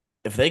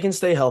 If they can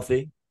stay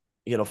healthy,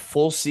 get a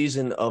full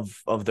season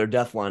of their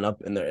death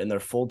lineup and their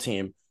full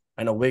team.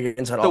 I know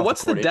Wiggins had So off the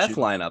what's the court death issues.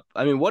 lineup?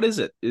 I mean, what is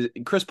it?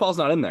 Chris Paul's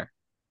not in there.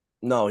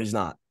 No, he's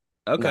not.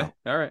 Okay.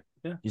 No, All right.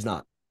 Yeah. he's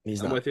not.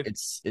 He's I'm not. with you.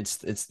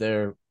 It's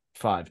their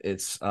five.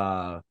 It's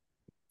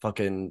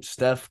fucking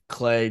Steph,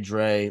 Clay,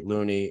 Dre,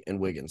 Looney, and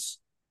Wiggins.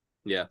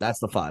 Yeah. That's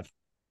the five.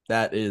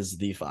 That is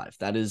the five.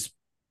 That is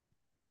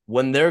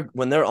when they're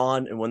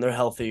on and when they're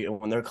healthy and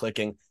when they're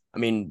clicking. I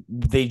mean,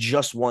 they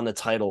just won the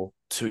title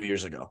 2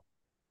 years ago,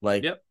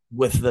 like Yep.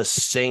 with the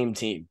same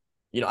team.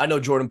 I know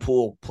Jordan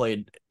Poole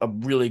played a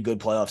really good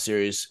playoff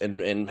series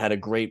and had a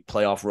great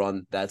playoff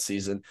run that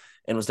season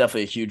and was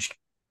definitely a huge,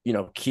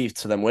 key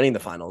to them winning the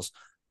finals.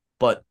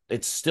 But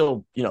it's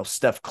still,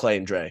 Steph, Clay,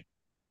 and Dre.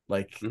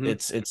 Like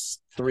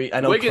it's three.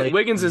 I know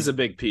Wiggins is a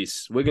big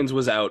piece. Wiggins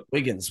was out.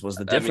 Wiggins was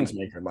the difference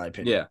maker, in my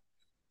opinion. Yeah.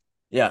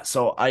 Yeah,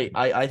 so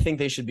I think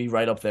they should be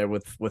right up there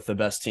with the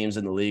best teams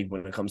in the league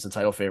when it comes to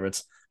title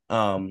favorites.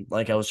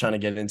 Like I was trying to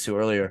get into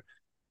earlier,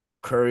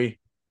 Curry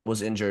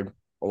was injured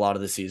a lot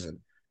of the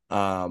season.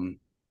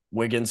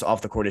 Wiggins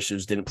off the court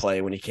issues didn't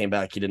play. When he came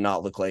back, he did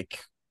not look like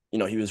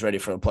he was ready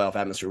for the playoff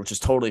atmosphere, which is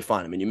totally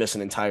fine. I mean, you miss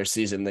an entire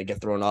season, they get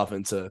thrown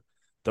into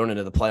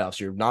the playoffs.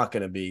 You're not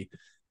going to be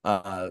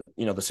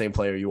the same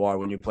player you are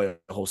when you play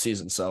a whole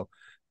season. So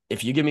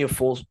if you give me a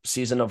full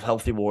season of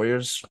healthy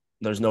Warriors,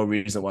 there's no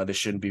reason why they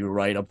shouldn't be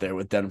right up there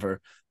with Denver,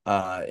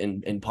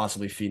 and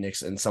possibly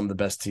Phoenix and some of the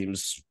best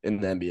teams in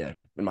the NBA,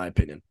 in my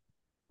opinion.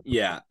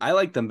 Yeah, I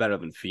like them better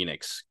than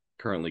Phoenix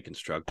currently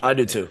constructed. I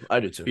do too.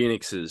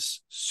 Phoenix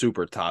is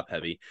super top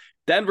heavy.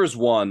 Denver's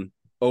one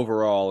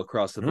overall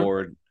across the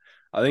board.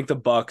 I think the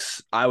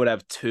Bucks, I would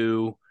have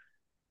two.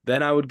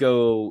 Then I would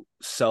go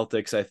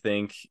Celtics, I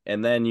think.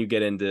 And then you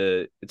get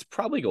into, it's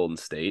probably Golden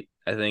State,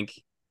 I think.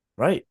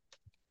 Right.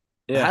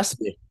 Yeah. It has to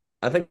be.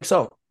 I think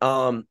so.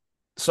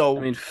 So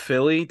I mean,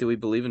 Philly. Do we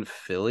believe in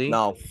Philly?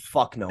 No,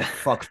 fuck no,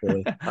 fuck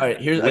Philly. All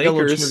right, here's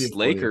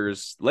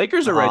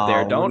Lakers are right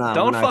there.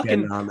 Don't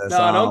fucking on this.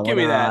 no, don't give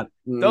me that.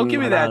 Don't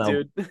give me that,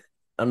 dude.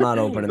 I'm not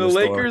opening the this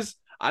Lakers.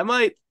 door. I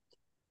might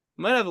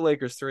have the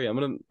Lakers 3. I'm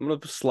gonna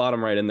slot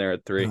them right in there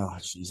at 3. Oh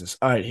Jesus!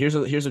 All right, here's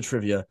a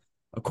trivia.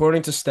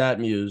 According to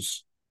StatMuse,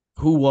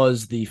 who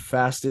was the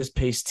fastest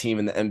paced team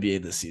in the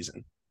NBA this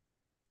season?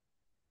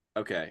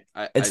 Okay,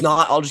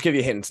 I'll just give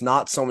you a hint. It's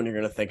not someone you're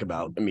gonna think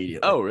about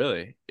immediately. Oh,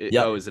 really?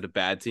 Yeah. Oh, is it a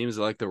bad team? Is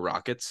it like the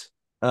Rockets?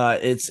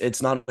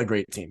 It's not a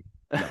great team.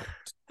 No.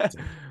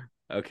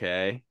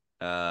 Okay.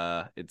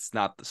 It's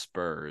not the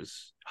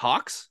Spurs.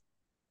 Hawks?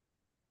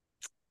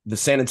 The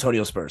San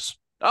Antonio Spurs.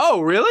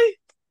 Oh, really?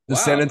 The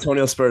San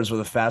Antonio Spurs were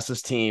the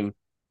fastest team,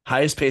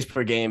 highest pace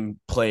per game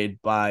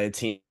played by a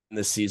team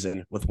this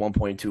season with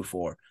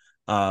 1.24.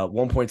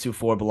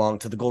 1.24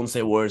 belonged to the Golden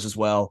State Warriors as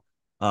well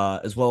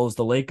as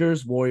the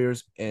Lakers,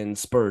 Warriors, and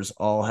Spurs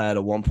all had a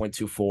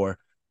 1.24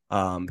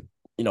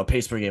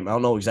 pace per game. I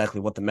don't know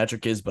exactly what the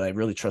metric is, but I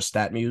really trust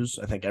StatMuse.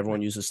 I think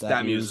everyone uses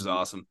StatMuse. StatMuse is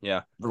awesome.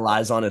 Yeah.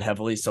 Relies on it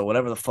heavily. So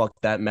whatever the fuck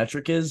that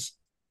metric is,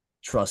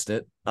 trust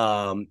it.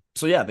 So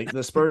yeah,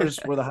 the Spurs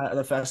were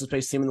the fastest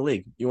paced team in the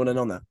league. You want to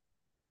know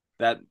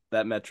that?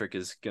 That metric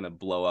is gonna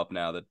blow up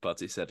now that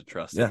Butsy said to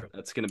trust it.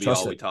 That's gonna be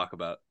all we talk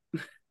about.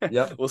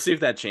 Yep. We'll see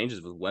if that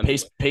changes with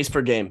Wemby. Pace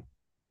per game.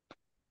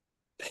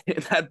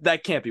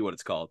 that can't be what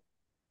it's called.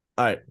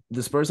 All right.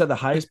 The Spurs had the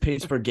highest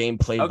pace per game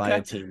played by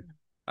a team.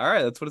 All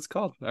right, that's what it's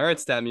called. All right,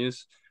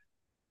 StatMuse.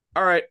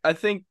 All right, I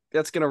think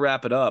that's gonna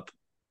wrap it up.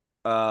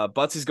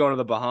 Butsy's going to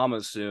the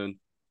Bahamas soon.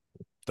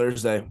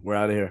 Thursday, we're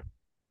out of here.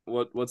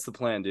 What's the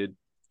plan, dude?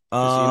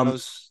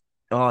 Casinos?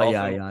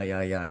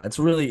 Yeah. It's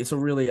a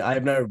really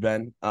I've never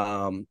been.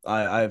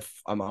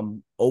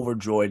 I'm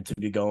overjoyed to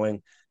be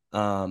going.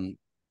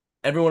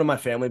 Everyone in my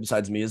family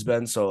besides me has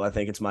been, so I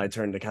think it's my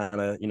turn to kind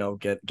of,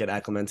 get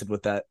acclimated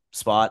with that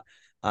spot.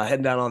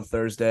 Heading down on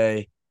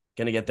Thursday,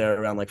 gonna get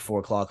there around like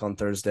 4:00 on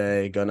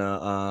Thursday.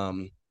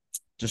 Gonna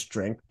just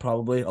drink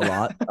probably a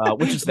lot,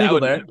 which is legal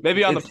there.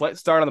 Maybe on the plane.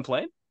 Start on the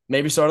plane.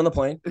 Maybe start on the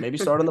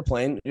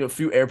plane. A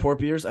few airport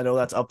beers. I know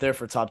that's up there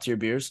for top tier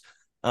beers.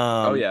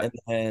 And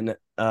then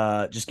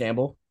just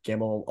gamble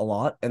a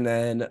lot. And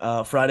then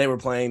Friday we're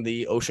playing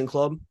the Ocean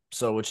Club,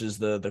 which is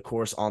the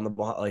course on the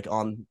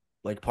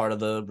part of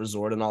the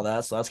resort and all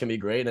that. So that's gonna be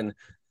great, and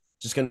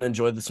just gonna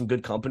enjoy some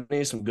good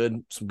company, some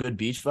good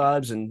beach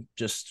vibes, and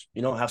just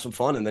have some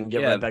fun, and then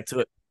get right back to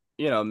it.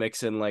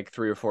 Mix in like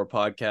 3 or 4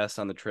 podcasts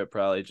on the trip,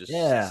 probably. Just in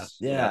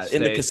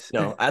the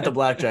casino at the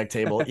blackjack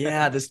table.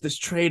 Yeah, this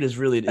trade is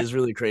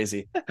really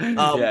crazy.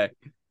 One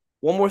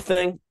more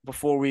thing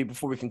before we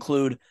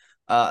conclude.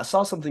 I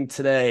saw something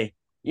today.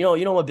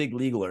 I'm a big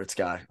legal alerts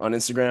guy on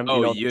Instagram.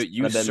 Oh,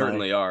 you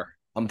certainly are.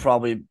 I'm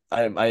probably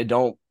I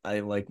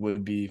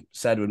would be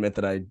sad to admit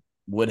that I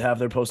would have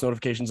their post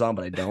notifications on,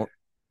 but I don't.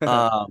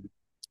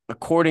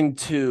 According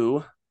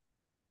to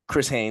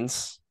Chris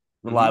Haynes,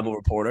 reliable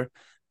reporter,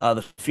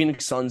 the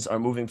Phoenix Suns are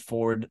moving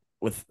forward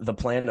with the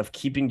plan of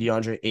keeping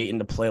DeAndre Ayton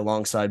to play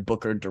alongside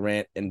Booker,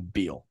 Durant, and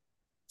Beal.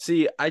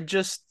 See,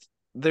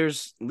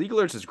 there's league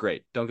alerts is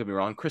great. Don't get me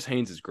wrong. Chris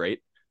Haynes is great.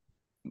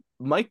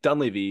 Mike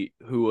Dunleavy,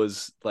 who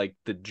was like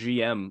the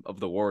GM of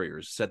the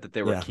Warriors, said that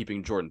they were Yeah.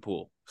 keeping Jordan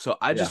Poole. So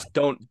I Yeah. just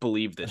don't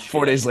believe this.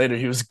 4 days later,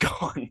 he was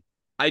gone.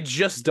 I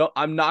just don't.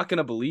 I'm not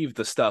gonna believe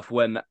the stuff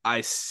when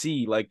I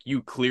see like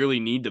you clearly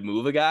need to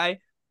move a guy.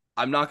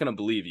 I'm not gonna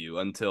believe you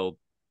until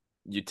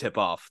you tip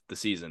off the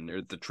season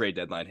or the trade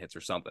deadline hits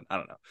or something. I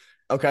don't know.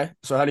 Okay,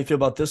 so how do you feel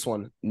about this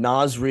one?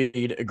 Nas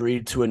Reed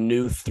agreed to a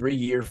new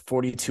 3-year,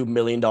 $42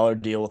 million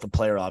deal with a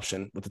player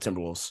option with the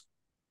Timberwolves.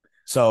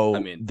 So I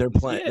mean, they're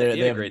playing. he had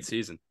They a have great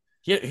season.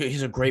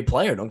 he's a great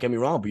player. Don't get me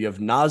wrong, but you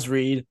have Nas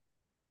Reed,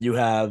 you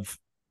have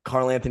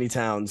Karl Anthony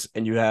Towns,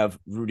 and you have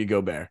Rudy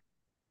Gobert.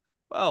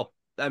 Well,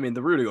 I mean,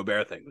 the Rudy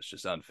Gobert thing was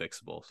just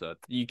unfixable. So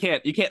you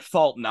can't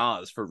fault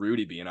Nas for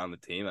Rudy being on the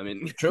team. I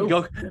mean,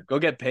 True. go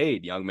get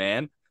paid, young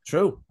man.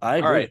 True, I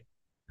agree. All right,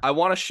 I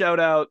want to shout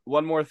out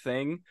one more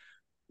thing.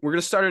 We're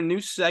gonna start a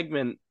new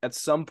segment at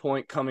some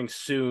point coming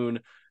soon.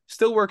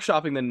 Still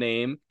workshopping the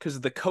name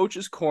because the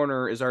coach's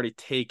corner is already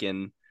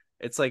taken.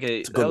 It's like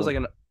that was like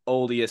an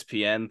old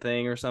ESPN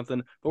thing or something.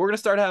 But we're gonna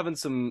start having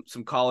some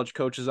college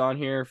coaches on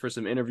here for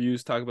some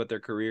interviews, talk about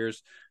their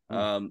careers.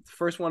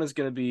 First one is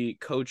gonna be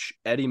Coach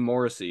Eddie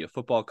Morrissey, a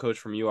football coach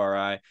from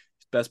URI.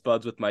 He's best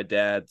buds with my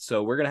dad,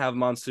 so we're gonna have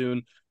him on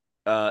soon.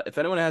 If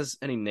anyone has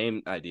any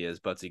name ideas,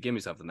 Butsy, give me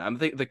something. I'm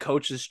thinking the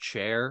coach's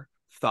chair.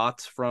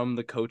 Thoughts from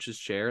the coach's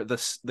chair.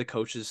 The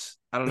coach's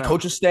I don't know.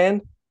 Coach's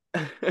stand.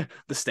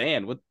 The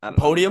stand. What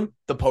podium? Know.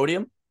 The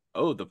podium.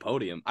 Oh, the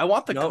podium. I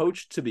want the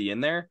coach to be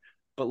in there,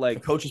 but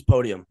like the coach's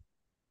podium.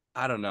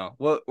 I don't know.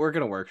 Well, we're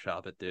gonna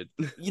workshop it, dude.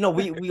 We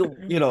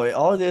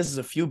all it is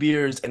a few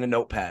beers and a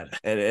notepad,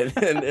 and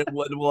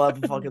we'll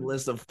have a fucking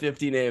list of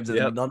 50 names, and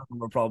none of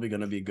them are probably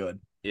gonna be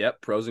good.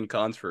 Yep, pros and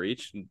cons for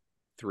each,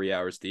 3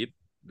 hours deep.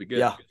 Be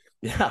good.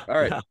 Yeah.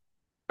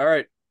 All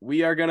right.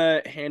 We are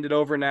gonna hand it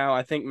over now.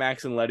 I think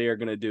Max and Letty are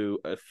gonna do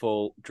a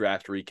full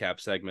draft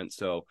recap segment,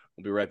 so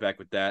we'll be right back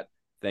with that.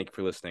 Thank you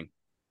for listening.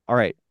 All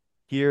right,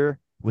 here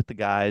with the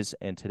guys,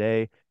 and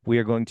today we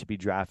are going to be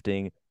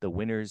drafting the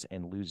winners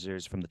and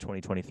losers from the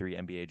 2023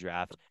 NBA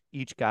draft.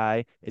 Each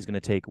guy is going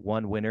to take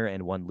one winner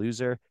and one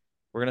loser.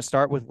 We're going to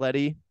start with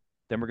Letty,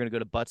 then we're going to go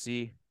to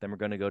Butsy, then we're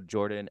going to go to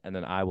Jordan, and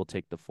then I will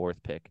take the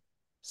 4th pick.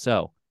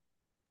 So,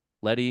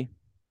 Letty,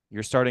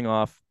 you're starting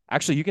off.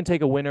 Actually, you can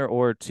take a winner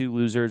or 2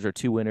 losers or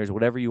 2 winners,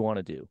 whatever you want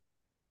to do.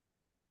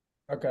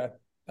 Okay.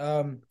 I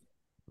had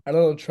a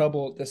little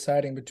trouble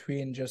deciding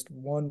between just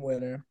one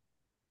winner.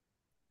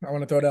 I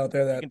want to throw it out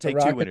there that you can take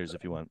 2 winners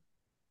if you want.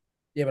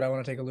 Yeah, but I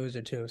want to take a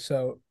loser too.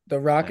 So the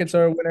Rockets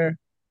are a winner,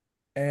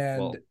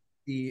 and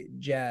the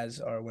Jazz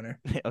are a winner.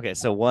 Okay,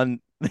 so one.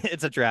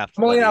 It's a draft.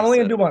 I'm only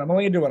gonna do one.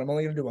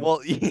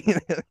 Well,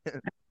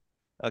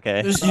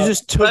 okay. You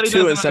just took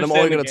 2 and said I'm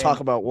only going to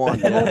talk about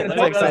one.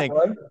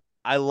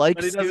 I like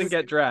but he doesn't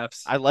get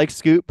drafts. I like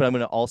Scoot, but I'm going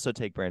to also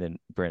take Brandon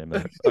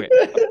Miller. Okay.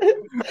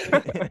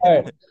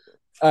 All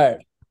right.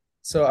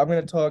 So I'm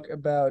going to talk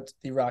about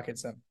the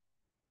Rockets then.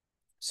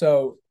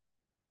 So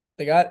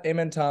they got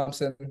Amen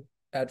Thompson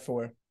at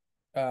 4.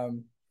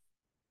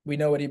 We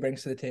know what he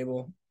brings to the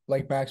table.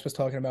 Like Max was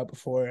talking about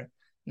before,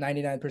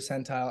 99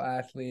 percentile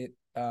athlete.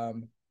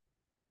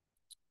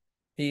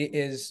 He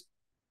is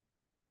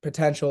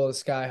potential is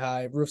sky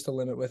high. Roof's the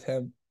limit with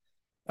him.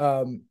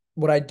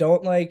 What I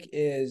don't like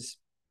is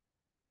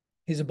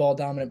he's a ball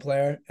dominant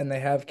player, and they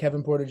have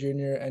Kevin Porter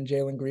Jr. and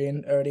Jalen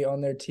Green already on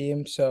their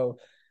team.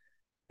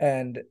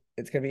 And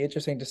it's going to be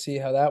interesting to see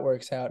how that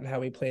works out and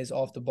how he plays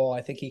off the ball.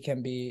 I think he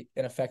can be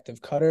an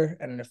effective cutter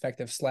and an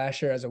effective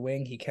slasher as a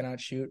wing. He cannot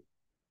shoot.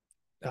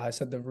 I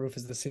said the roof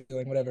is the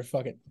ceiling, whatever.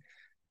 Fuck it.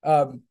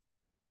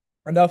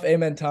 Enough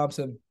Amen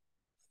Thompson.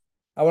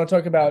 I want to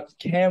talk about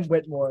Cam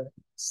Whitmore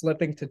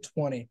slipping to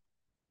 20.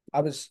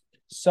 I was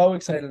so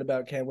excited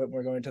about Cam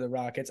Whitmore going to the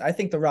Rockets. I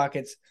think the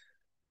Rockets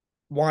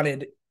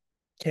wanted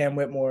Cam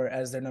Whitmore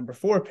as their number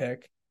 4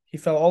 pick. He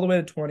fell all the way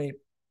to 20.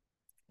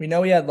 We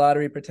know he had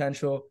lottery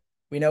potential.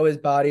 We know his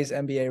body's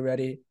NBA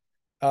ready.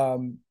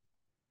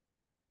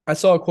 I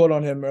saw a quote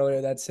on him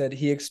earlier that said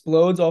he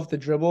explodes off the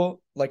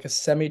dribble like a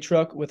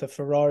semi-truck with a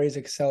Ferrari's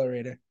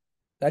accelerator.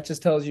 That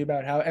just tells you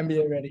about how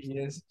NBA ready he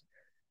is.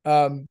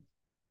 And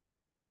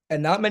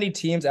not many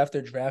teams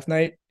after draft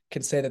night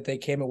can say that they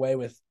came away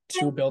with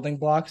 2 building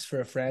blocks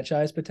for a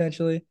franchise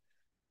potentially.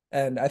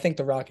 And I think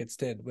the Rockets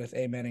did with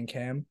Amen and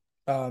Cam.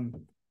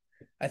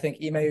 I think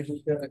Ime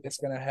Udoka is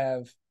going to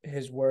have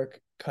his work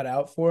cut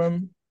out for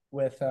him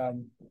with, I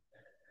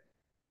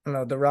don't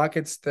know, the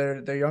Rockets,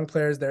 they're young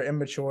players, they're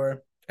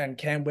immature, and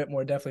Cam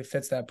Whitmore definitely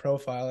fits that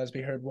profile, as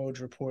we heard Woj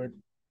report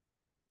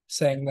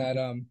saying that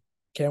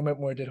Cam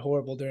Whitmore did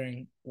horrible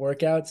during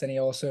workouts, and he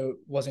also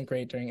wasn't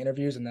great during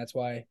interviews, and that's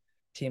why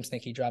teams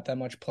think he dropped that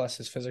much, plus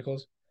his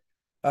physicals.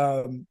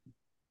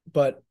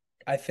 But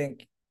I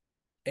think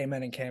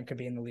Amen and Cam could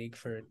be in the league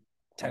for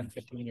 10,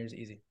 15 years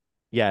easy.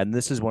 Yeah, and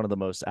this is one of the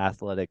most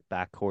athletic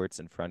backcourts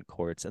and front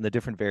courts, and the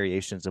different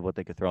variations of what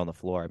they could throw on the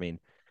floor. I mean,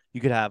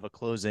 you could have a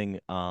closing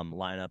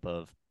lineup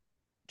of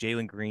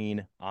Jalen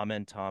Green,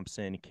 Amen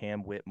Thompson,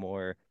 Cam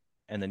Whitmore,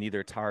 and then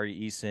either Tari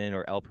Eason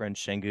or Alperen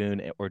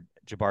Şengün or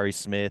Jabari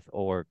Smith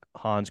or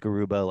Hans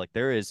Garuba. Like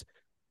there is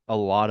a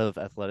lot of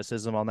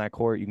athleticism on that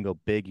court. You can go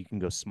big, you can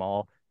go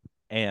small,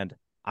 and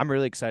I'm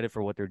really excited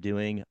for what they're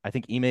doing. I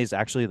think Ime is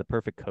actually the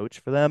perfect coach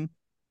for them.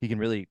 He can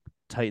really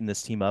tighten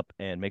this team up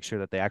and make sure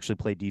that they actually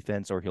play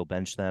defense, or he'll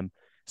bench them.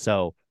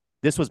 So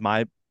this was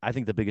I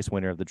think, the biggest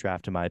winner of the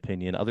draft, in my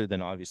opinion, other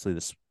than obviously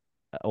this.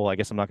 Well, I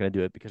guess I'm not going to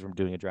do it because we're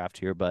doing a draft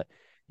here, but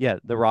yeah,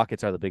 the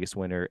Rockets are the biggest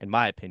winner, in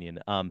my opinion.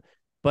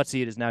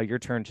 Butsy, it is now your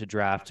turn to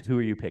draft. Who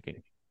are you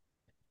picking?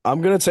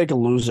 I'm gonna take a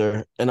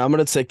loser, and I'm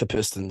gonna take the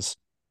Pistons.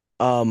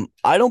 I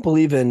don't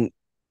believe in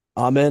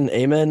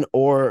Amen,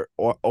 or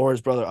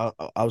his brother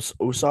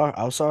Asar.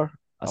 Asar,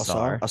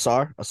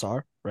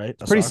 right?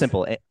 It's pretty Asar.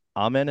 simple.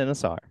 Amen and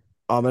Asar.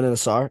 Amen and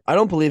Asar. I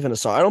don't believe in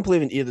Asar. I don't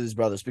believe in either of these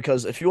brothers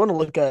because if you want to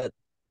look at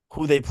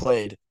who they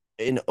played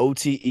in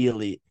OTE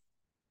Elite,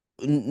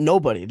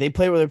 nobody. They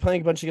play where they're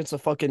playing a bunch against the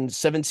fucking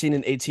 17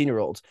 and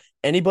 18-year-olds.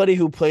 Anybody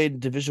who played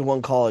Division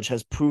 1 college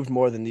has proved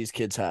more than these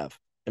kids have,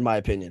 in my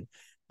opinion.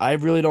 I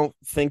really don't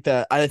think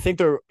that. I think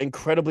they're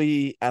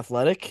incredibly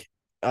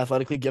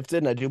athletically gifted,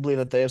 and I do believe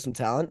that they have some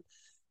talent,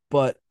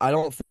 but I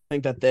don't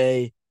think that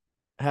they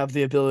have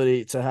the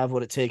ability to have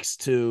what it takes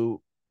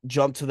to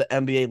jump to the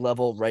NBA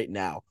level right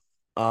now.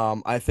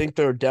 I think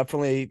they're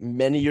definitely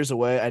many years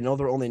away. I know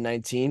they're only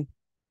 19,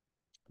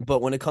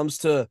 but when it comes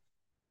to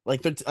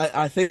like,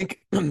 I think,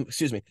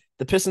 excuse me,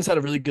 the Pistons had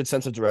a really good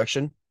sense of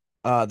direction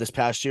this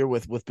past year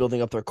with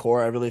building up their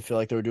core. I really feel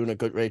like they were doing a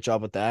great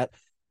job with that.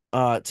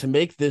 To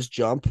make this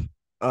jump,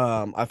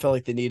 I felt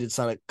like they needed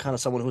kind of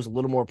someone who's a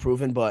little more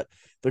proven, but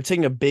they're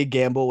taking a big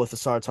gamble with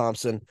Asar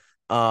Thompson.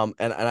 And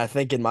I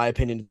think, in my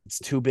opinion, it's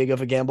too big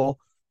of a gamble.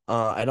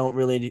 I don't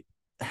really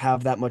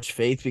have that much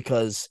faith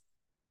because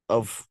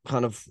of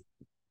kind of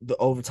the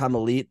overtime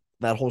elite,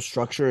 that whole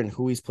structure and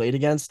who he's played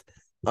against.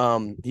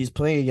 He's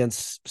playing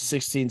against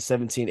 16,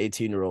 17,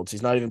 18-year-olds.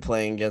 He's not even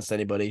playing against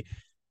anybody,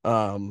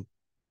 um,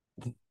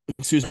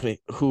 excuse me,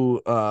 who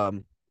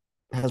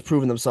has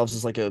proven themselves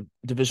as like a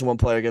Division 1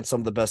 player against some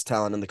of the best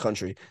talent in the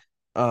country.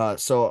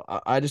 So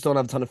I just don't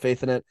have a ton of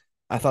faith in it.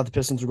 I thought the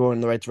Pistons were going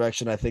in the right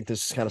direction. I think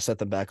this kind of set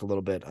them back a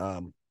little bit.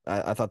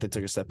 I thought they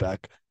took a step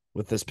back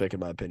with this pick, in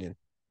my opinion.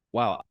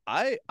 Wow,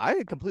 I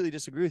completely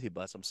disagree with you,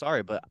 Bus. I'm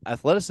sorry, but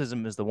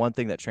athleticism is the one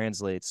thing that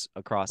translates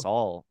across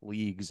all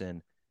leagues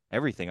and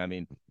everything. I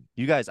mean,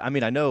 you guys, I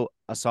mean, I know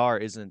Asar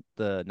isn't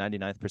the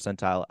 99th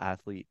percentile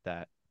athlete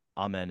that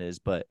Amen is,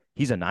 but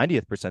he's a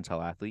 90th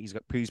percentile athlete.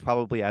 He's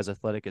probably as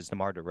athletic as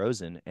DeMar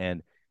DeRozan,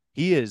 and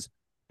he is,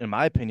 in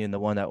my opinion, the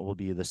one that will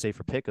be the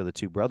safer pick of the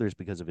two brothers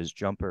because of his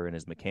jumper and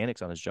his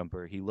mechanics on his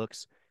jumper. He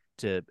looks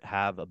to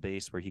have a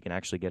base where he can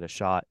actually get a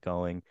shot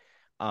going.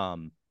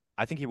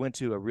 I think he went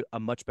to a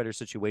much better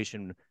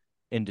situation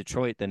in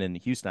Detroit than in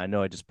Houston. I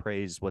know I just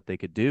praised what they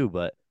could do,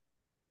 but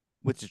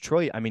with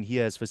Detroit, I mean, he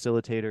has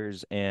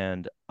facilitators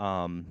and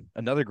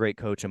another great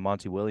coach in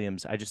Monty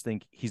Williams. I just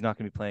think he's not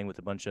going to be playing with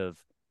a bunch of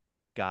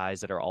guys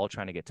that are all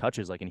trying to get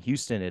touches. Like in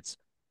Houston, it's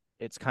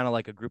kind of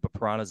like a group of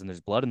piranhas and there's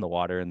blood in the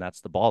water, and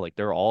that's the ball. Like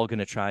they're all going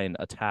to try and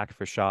attack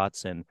for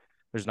shots, and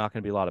there's not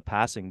going to be a lot of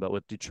passing. But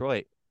with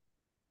Detroit,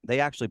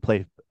 they actually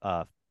play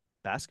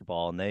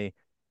basketball and they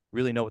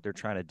really know what they're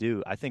trying to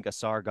do. I think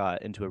Asar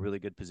got into a really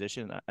good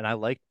position, and I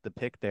like the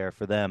pick there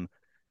for them.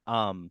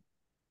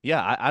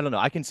 Yeah, I don't know.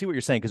 I can see what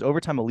you're saying because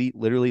overtime elite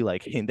literally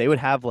like they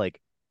would like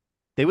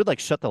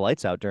shut the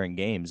lights out during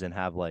games and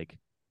have like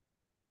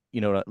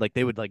like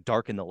they would like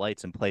darken the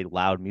lights and play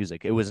loud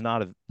music. It was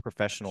not a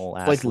professional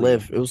It's like athlete.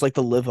 live. It was like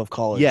the live of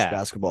college Yeah,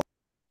 basketball.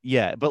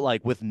 yeah, but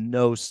like with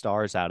no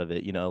stars out of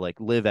it, like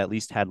Liv at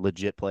least had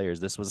legit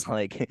players. This was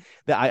like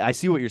I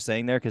see what you're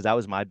saying there because that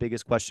was my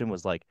biggest question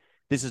was like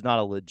this is not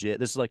a legit.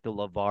 This is like the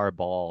LeVar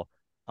Ball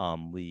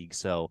league.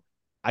 So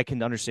I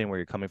can understand where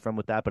you're coming from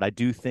with that, but I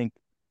do think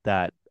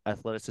that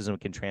athleticism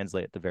can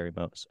translate at the very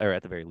most, or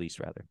at the very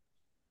least rather.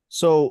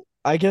 So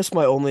I guess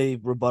my only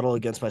rebuttal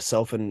against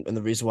myself and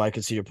the reason why I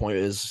can see your point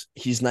is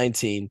he's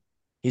 19.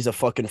 He's a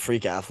fucking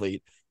freak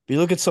athlete. If you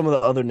look at some of the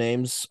other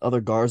names,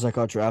 other guards that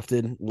got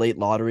drafted late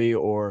lottery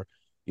or,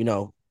 you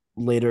know,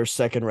 later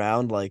second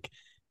round, like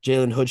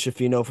Jalen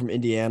Hood-Schifino from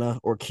Indiana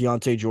or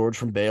Keontae George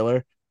from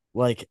Baylor,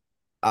 like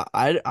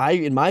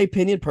in my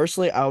opinion,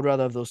 personally, I would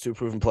rather have those two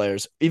proven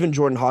players. Even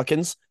Jordan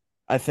Hawkins,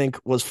 I think,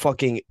 was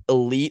fucking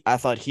elite. I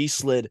thought he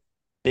slid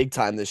big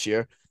time this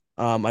year.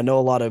 I know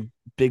a lot of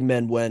big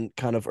men went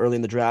kind of early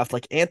in the draft,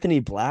 like Anthony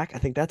Black. I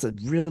think that's a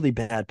really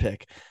bad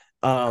pick.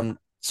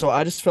 So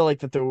I just felt like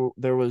that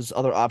there was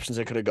other options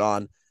that could have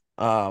gone,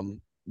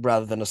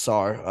 rather than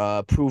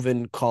Asar,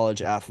 proven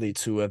college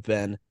athletes who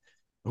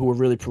were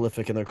really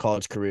prolific in their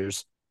college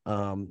careers,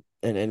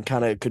 and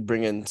kind of could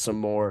bring in some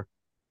more,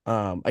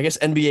 I guess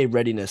NBA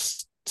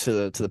readiness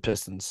to the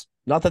Pistons.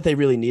 Not that they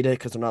really need it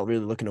because they're not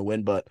really looking to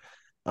win, but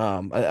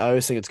I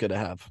always think it's good to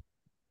have.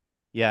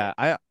 Yeah,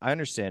 I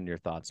understand your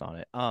thoughts on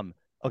it.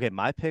 Okay,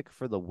 my pick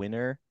for the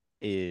winner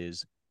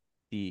is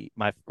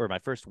my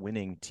first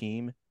winning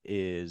team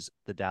is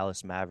the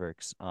Dallas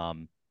Mavericks.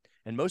 And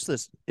most of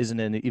this isn't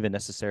even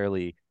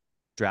necessarily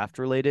draft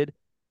related.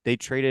 they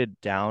traded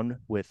down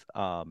with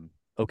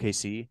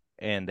OKC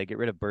and they get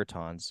rid of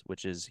Bertans,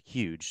 which is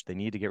huge. They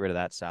need to get rid of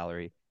that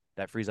salary.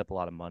 That frees up a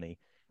lot of money.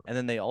 And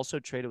then they also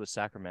traded with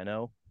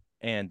Sacramento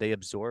and they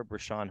absorb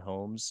Rashawn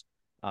Holmes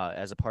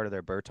as a part of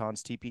their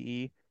Bertans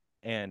TPE.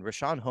 And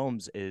Rashawn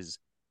Holmes is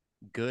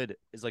good,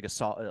 is like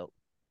a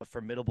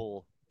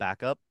formidable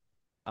backup.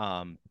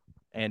 Um,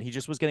 and he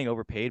just was getting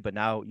overpaid, but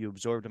now you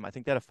absorbed him. I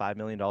think they had a $5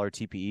 million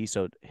TPE,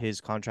 so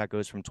his contract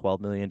goes from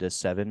 12 million to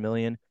 7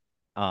 million.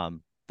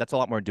 That's a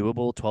lot more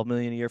doable. 12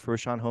 million a year for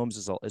Rashawn Holmes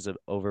is an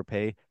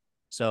overpay.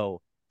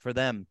 So for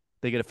them,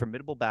 they get a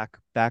formidable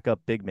backup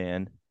big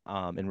man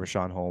in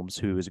Rashawn Holmes,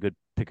 who is a good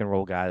pick and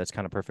roll guy that's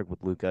kind of perfect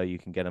with Luka. You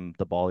can get him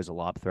the ball, he's a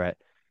lob threat.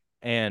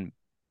 And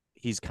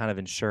he's kind of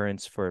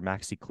insurance for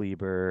Maxi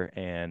Kleber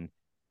and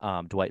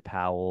Dwight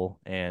Powell,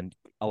 and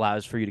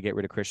allows for you to get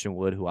rid of Christian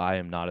Wood, who I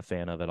am not a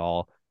fan of at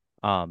all.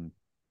 Um,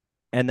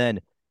 and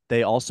then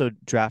they also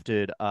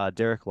drafted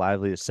Derek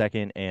Lively the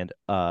second and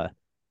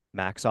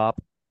Maxop,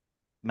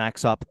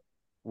 Maxop,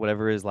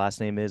 whatever his last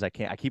name is. I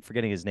keep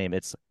forgetting his name.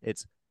 It's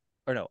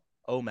or no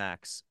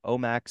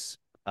Omax,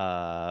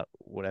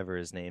 whatever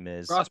his name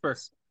is. Prosper.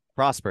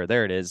 Prosper.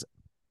 There it is.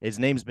 His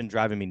name's been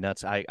driving me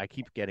nuts. I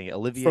keep getting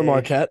it. For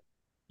Marquette.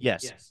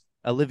 Yes.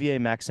 Olivier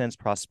Maxence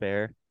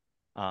Prosper.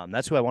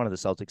 That's who I wanted the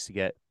Celtics to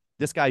get.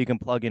 This guy you can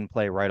plug in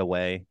play right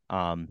away.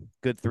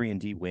 Good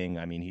 3-and-D wing.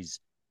 I mean, he's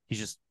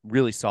just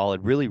really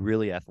solid, really,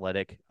 really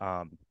athletic.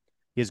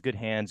 He has good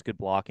hands, good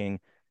blocking.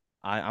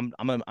 I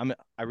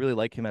really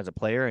like him as a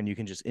player, and you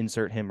can just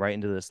insert him right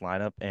into this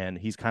lineup, and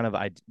he's kind of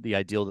the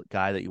ideal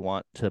guy that you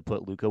want to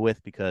put Luka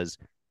with because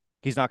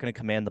he's not going to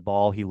command the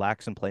ball. He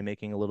lacks in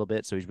playmaking a little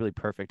bit, so he's really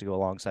perfect to go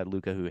alongside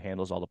Luka, who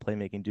handles all the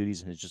playmaking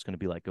duties and is just going to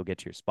be like, go get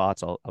to your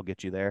spots. I'll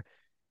get you there.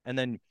 And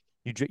then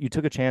you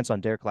took a chance on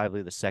Derek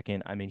Lively the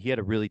second. I mean, he had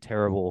a really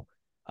terrible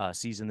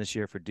season this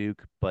year for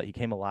Duke, but he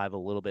came alive a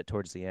little bit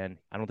towards the end.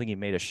 I don't think he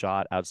made a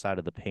shot outside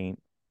of the paint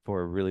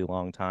for a really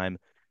long time.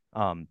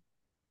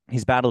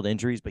 He's battled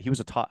injuries, but he was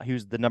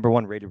the number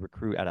one rated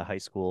recruit at a high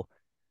school.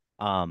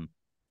 Um,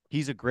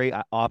 he's a great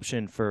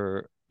option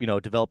for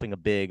developing a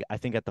big. I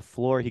think at the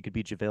floor he could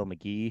be JaVale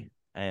McGee,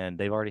 and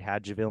they've already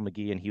had JaVale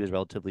McGee, and he was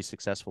relatively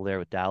successful there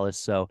with Dallas.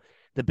 So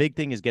the big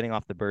thing is getting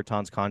off the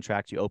Bertans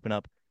contract. You open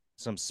up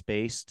some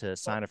space to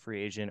sign a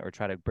free agent or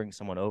try to bring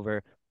someone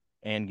over,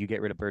 and you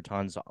get rid of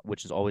Bertans,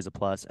 which is always a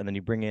plus. And then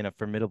you bring in a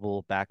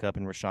formidable backup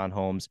in Rashawn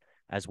Holmes,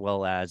 as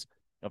well as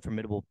a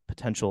formidable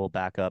potential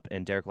backup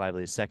in Derek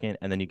Lively second,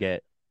 and then you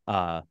get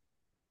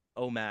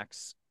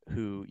Omax,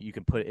 who you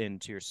can put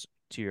into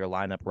your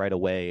lineup right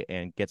away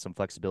and get some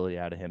flexibility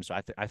out of him. So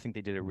I think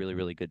they did a really,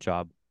 really good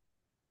job.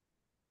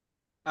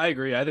 I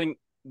agree. I think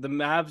the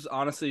Mavs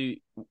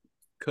honestly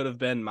could have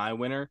been my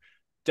winner.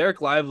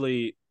 Derek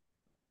Lively,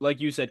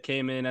 like you said,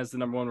 came in as the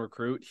number one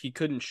recruit. He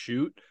couldn't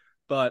shoot,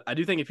 but I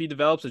do think if he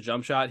develops a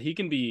jump shot, he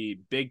can be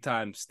big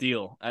time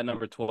steal at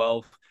number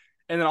 12.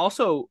 And then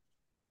also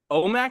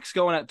Omax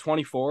going at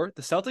 24.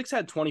 The Celtics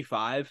had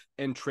 25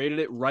 and traded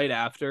it right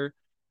after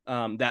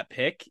that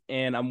pick.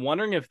 And I'm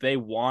wondering if they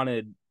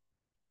wanted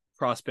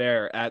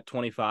Prosper at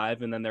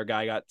 25 and then their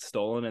guy got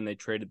stolen and they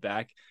traded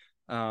back.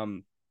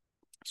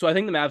 So I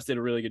think the Mavs did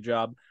a really good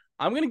job.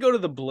 I'm going to go to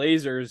the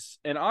Blazers.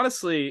 And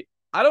honestly,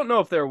 I don't know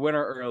if they're a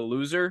winner or a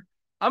loser.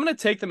 I'm going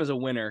to take them as a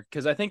winner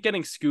because I think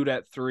getting Scoot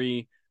at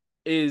 3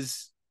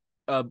 is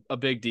a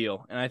big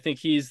deal. And I think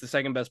he's the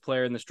second best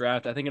player in this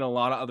draft. I think in a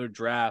lot of other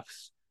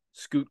drafts,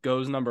 Scoot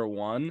goes number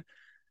 1.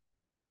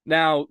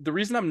 Now, the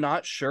reason I'm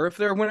not sure if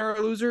they're a winner or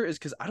a loser is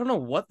because I don't know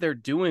what they're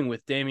doing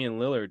with Damian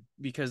Lillard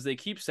because they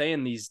keep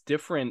saying these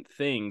different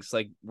things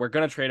like, we're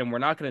going to trade him, we're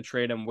not going to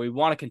trade him, we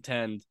want to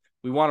contend,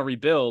 we want to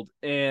rebuild.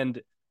 And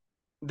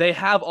they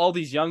have all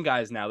these young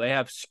guys now. They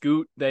have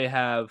Scoot, they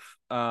have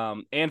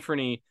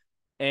Anthony,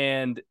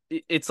 and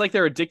it's like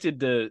they're addicted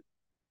to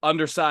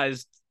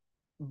undersized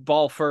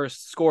ball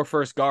first, score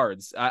first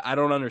guards. I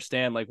don't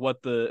understand like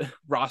what the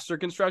roster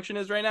construction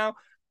is right now,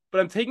 but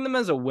I'm taking them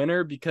as a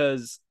winner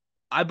because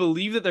I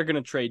believe that they're going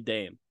to trade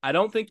Dame. I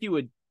don't think you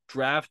would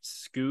draft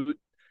Scoot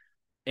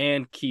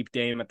and keep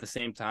Dame at the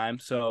same time.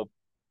 So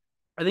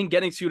I think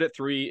getting Scoot at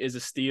 3 is a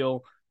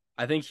steal.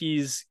 I think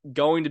he's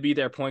going to be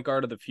their point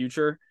guard of the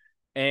future.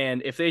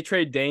 And if they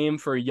trade Dame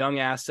for young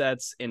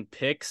assets and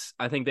picks,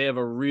 I think they have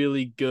a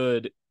really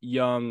good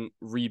young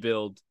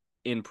rebuild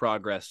in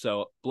progress.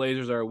 So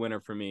Blazers are a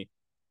winner for me.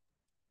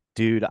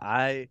 Dude,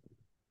 I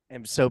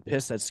am so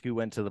pissed that Scoot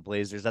went to the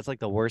Blazers. That's like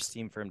the worst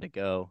team for him to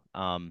go.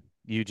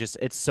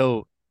 It's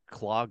so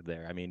clogged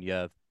there. I mean, you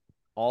have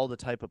all the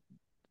type of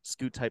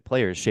Scoot type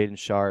players, Shaden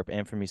Sharp,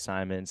 Anthony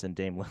Simons, and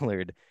Dame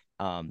Lillard.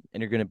 And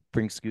you're going to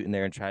bring Scoot in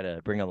there and try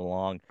to bring him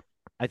along.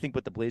 I think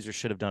what the Blazers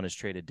should have done is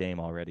traded Dame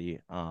already.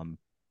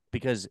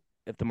 Because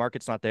if the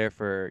market's not there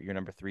for your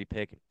number 3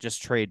 pick,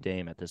 just trade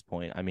Dame at this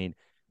point. I mean,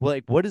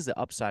 what is the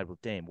upside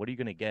with Dame? What are you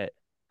going to get?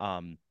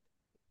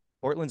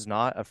 Portland's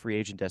not a free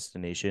agent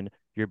destination.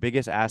 Your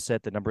biggest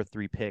asset, the number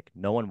 3 pick,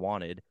 no one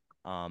wanted.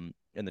 And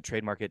the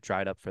trade market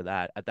dried up for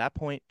that. At that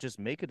point, just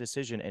make a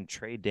decision and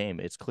trade Dame.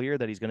 It's clear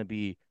that he's going to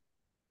be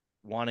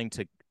wanting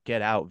to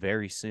get out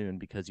very soon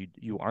because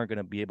you aren't going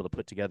to be able to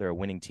put together a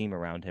winning team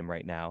around him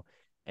right now.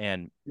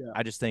 And Yeah.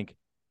 I just think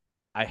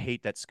I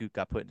hate that Scoot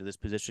got put into this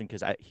position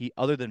because he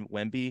other than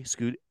Wemby,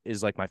 Scoot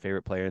is like my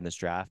favorite player in this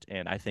draft,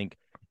 and I think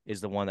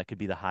is the one that could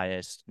be the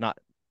highest. Not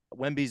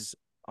Wemby's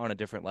on a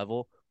different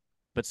level,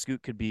 but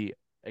Scoot could be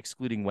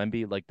excluding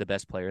Wemby like the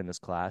best player in this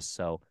class.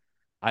 So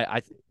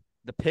I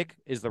the pick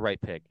is the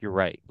right pick. You're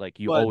right. Like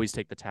you But always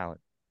take the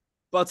talent.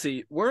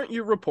 Butsy, weren't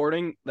you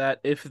reporting that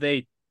if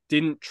they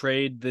didn't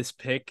trade this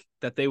pick,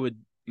 that they would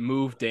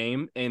move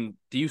Dame? And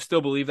do you still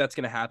believe that's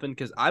going to happen?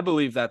 Because I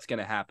believe that's going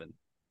to happen.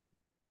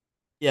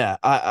 Yeah,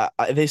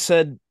 they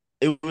said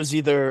it was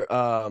either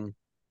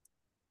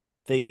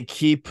they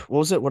keep what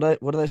was it? What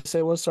did I say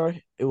it was?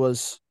 Sorry. It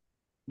was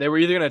They were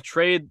either going to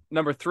trade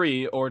number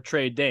 3 or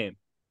trade Dame.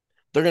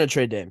 they're gonna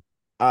trade Dame.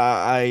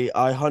 I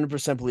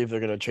 100% believe they're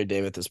gonna trade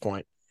Dame at this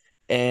point.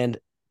 And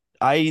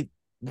I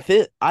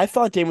I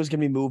thought Dame was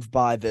gonna be moved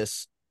by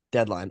this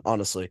deadline,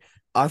 honestly.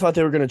 I thought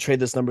they were gonna trade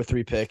this number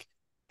 3 pick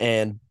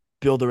and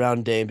build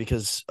around Dame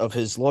because of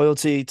his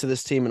loyalty to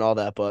this team and all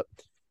that, but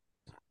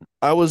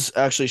I was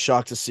actually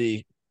shocked to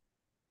see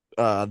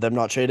them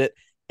not trade it.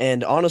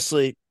 And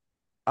honestly,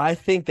 I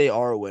think they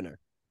are a winner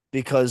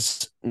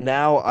because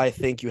now I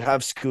think you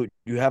have Scoot,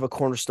 you have a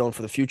cornerstone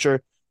for the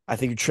future. I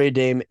think you trade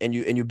Dame and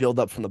you build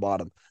up from the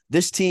bottom.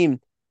 This team,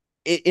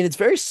 and it's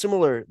very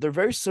similar. They're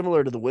very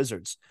similar to the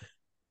Wizards.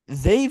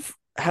 They've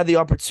had the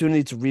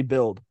opportunity to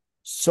rebuild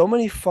so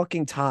many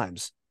fucking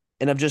times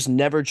and have just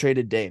never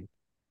traded Dame.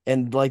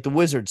 And like the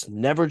Wizards,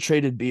 never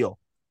traded Beal.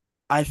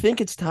 I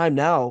think it's time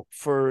now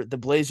for the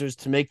Blazers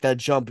to make that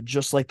jump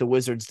just like the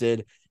Wizards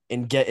did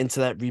and get into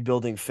that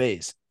rebuilding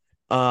phase.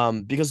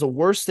 Because the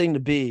worst thing to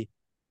be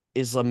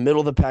is a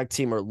middle of the pack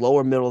team or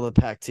lower middle of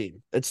the pack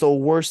team. It's the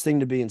worst thing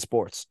to be in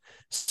sports.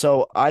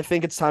 So I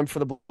think it's time for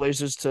the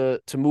Blazers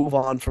to move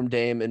on from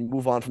Dame and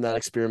move on from that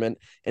experiment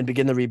and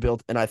begin the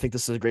rebuild. And I think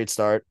this is a great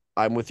start.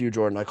 I'm with you,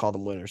 Jordan. I call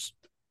them winners.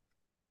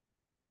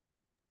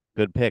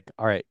 Good pick.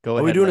 All right, go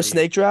Are we ahead, doing a Letty.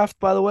 snake draft,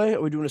 by the way?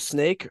 Are we doing a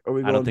snake? Or are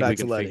we I don't going think we back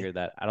to can Letty? figure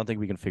that. I don't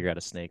think we can figure out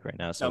a snake right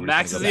now. So No, we're just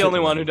Max gonna is go the back only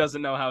to one who Letty.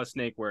 doesn't know how a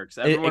snake works.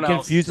 It Everyone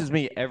else. confuses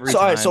me every So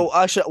all time. right, so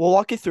actually we'll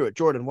walk you through it.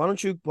 Jordan, why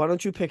don't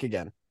you pick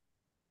again?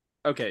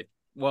 Okay,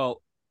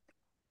 well,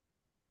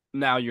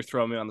 now you're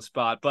throwing me on the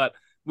spot, but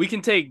we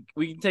can take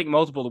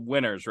multiple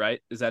winners,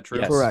 right? Is that true?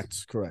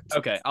 Yes. Correct.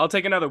 Okay, I'll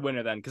take another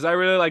winner then because I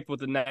really liked what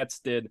the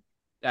Nets did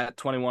at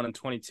 21 and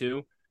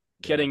 22,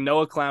 getting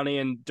Noah Clowney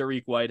and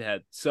Dariq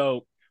Whitehead.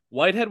 So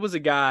Whitehead was a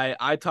guy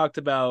I talked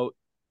about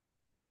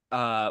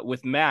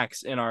with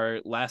Max in our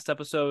last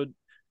episode.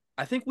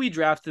 I think we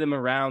drafted him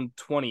around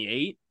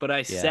 28, but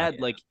I said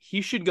like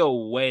he should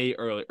go way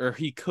early or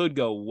he could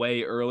go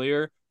way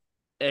earlier.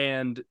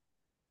 And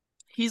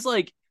he's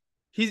like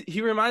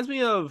he reminds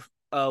me of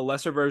a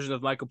lesser version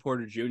of Michael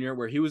Porter Jr.,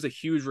 where he was a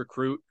huge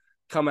recruit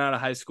coming out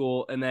of high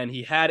school, and then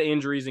he had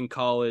injuries in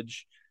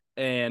college,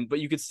 and but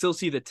you could still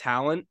see the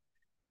talent,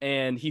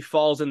 and he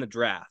falls in the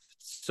draft.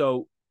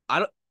 So I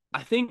don't.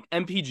 I think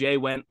MPJ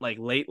went like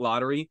late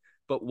lottery,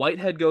 but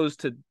Whitehead goes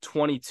to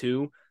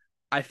 22.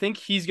 I think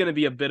he's going to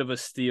be a bit of a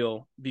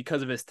steal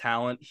because of his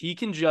talent. He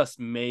can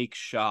just make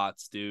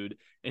shots, dude,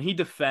 and he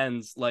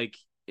defends like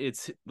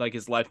it's like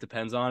his life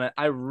depends on it.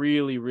 I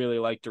really, really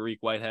like Dariq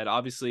Whitehead.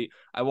 Obviously,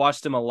 I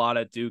watched him a lot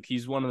at Duke.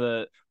 He's one of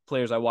the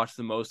players I watched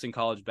the most in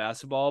college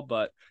basketball,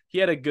 but he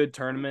had a good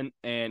tournament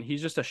and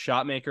he's just a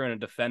shot maker and a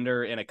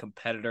defender and a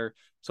competitor.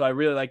 So I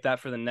really like that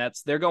for the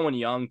Nets. They're going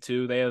young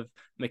too. They have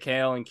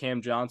McHale and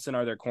Cam Johnson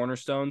are their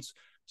cornerstones.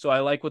 So I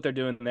like what they're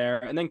doing there.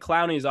 And then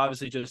Clowney is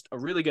obviously just a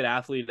really good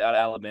athlete out of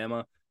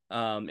Alabama,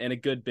 and a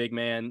good big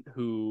man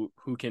who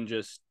can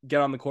just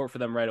get on the court for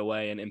them right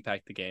away and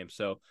impact the game.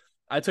 So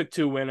I took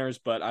two winners,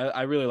 but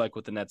I really like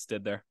what the Nets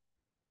did there.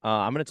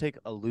 I'm gonna take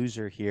a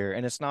loser here,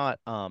 and it's not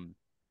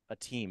a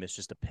team. It's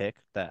just a pick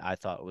that I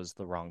thought was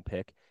the wrong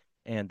pick,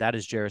 and that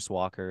is Jarris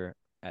Walker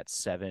at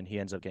 7. He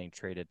ends up getting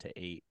traded to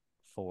 8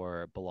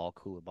 for Bilal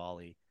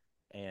Coulibaly,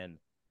 and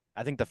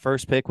I think the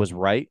first pick was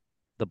right,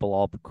 the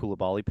Bilal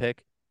Coulibaly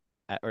pick.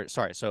 Or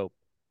sorry, so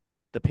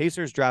the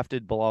Pacers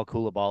drafted Bilal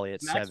Coulibaly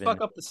at Max 7.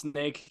 fuck up the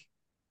snake.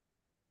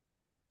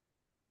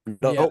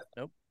 No, Yeah.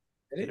 Nope,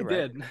 He did it right.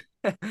 did. No,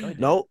 he didn't.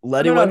 no. No,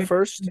 Letty no, no, went he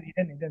first. didn't. He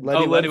didn't. He didn't.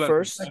 Letty Letty went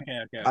first.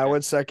 Okay. I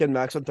went second.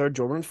 Max went third.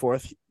 Jordan went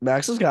fourth.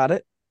 Max has got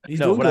it. He's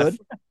No, doing but good.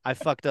 I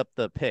fucked up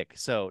the pick.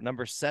 So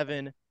number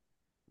 7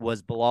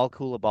 was Bilal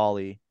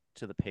Coulibaly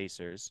to the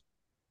Pacers.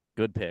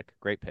 Good pick,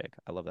 great pick.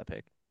 I love that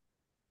pick.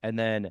 And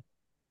then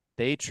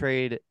they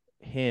trade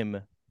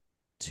him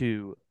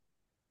to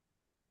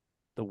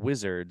the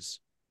Wizards,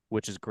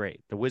 which is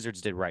great. The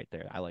Wizards did right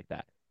there. I like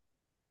that.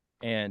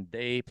 And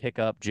they pick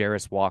up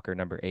Jarris Walker,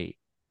 number 8.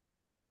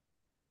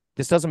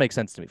 This doesn't make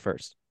sense to me.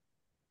 First,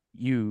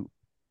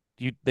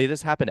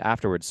 this happened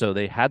afterwards, so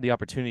they had the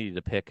opportunity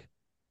to pick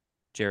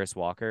Jarris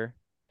Walker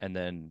and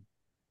then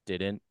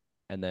didn't,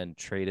 and then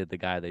traded the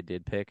guy they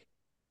did pick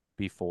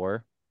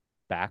before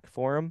back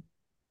for him,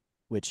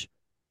 which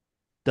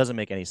doesn't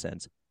make any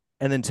sense.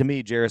 And then to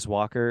me, Jarris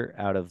Walker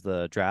out of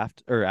the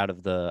draft or out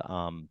of the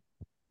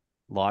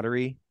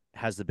lottery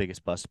has the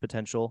biggest bust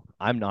potential.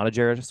 I'm not a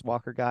Jarvis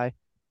Walker guy.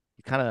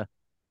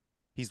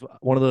 He's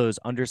one of those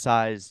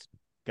undersized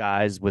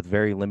guys with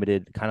very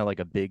limited, kind of like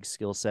a big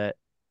skill set,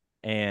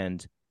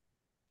 and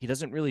he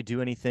doesn't really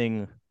do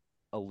anything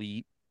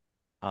elite.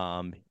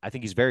 I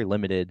think he's very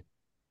limited,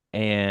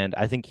 and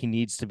I think he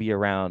needs to be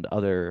around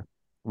other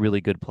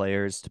really good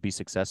players to be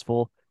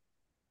successful.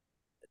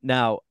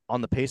 Now,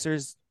 on the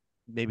Pacers,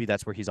 maybe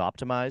that's where he's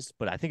optimized,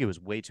 but I think it was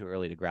way too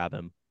early to grab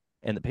him.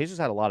 And the Pacers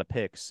had a lot of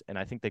picks, and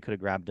I think they could have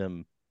grabbed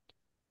him.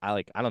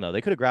 I don't know,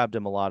 they could have grabbed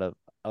him a lot of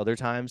other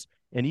times.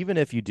 And even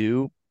if you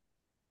do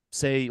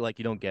say like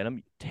you don't get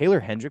him, Taylor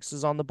Hendricks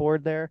is on the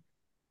board there,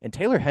 and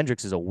Taylor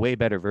Hendricks is a way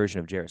better version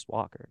of Jarris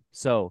Walker.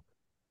 So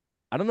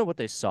I don't know what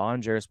they saw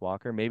in Jarris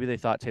Walker. Maybe they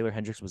thought Taylor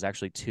Hendricks was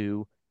actually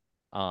too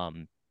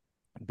um,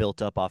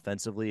 built up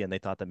offensively, and they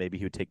thought that maybe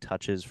he would take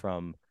touches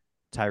from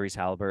Tyrese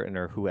Halliburton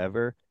or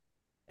whoever.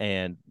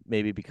 And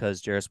maybe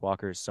because Jarris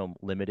Walker is so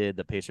limited,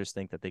 the Pacers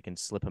think that they can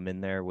slip him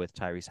in there with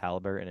Tyrese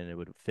Halliburton and it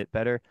would fit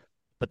better.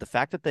 But the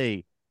fact that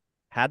they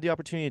had the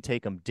opportunity to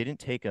take him, didn't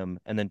take him,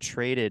 and then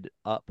traded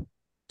up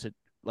to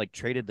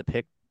traded the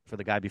pick for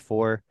the guy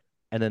before,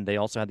 and then they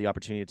also had the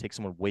opportunity to take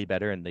someone way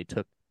better, and they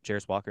took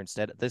Jarris Walker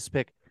instead. This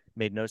pick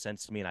made no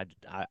sense to me, and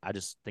I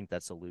just think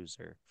that's a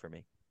loser for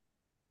me.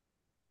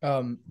 I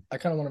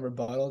kind of want to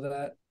rebuttal to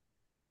that.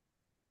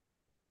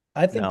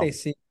 I think they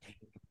see.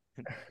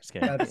 Just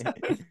kidding.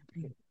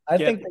 I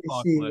think they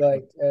see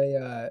like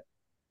a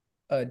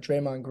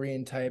Draymond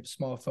Green type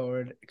small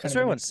forward. That's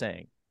what everyone's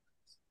saying.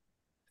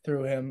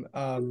 Through him,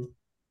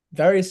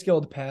 very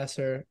skilled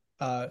passer,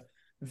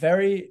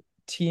 very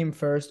team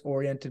first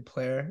oriented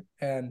player.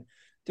 And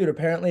dude,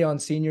 apparently on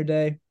senior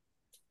day,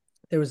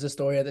 there was a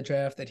story at the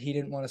draft that he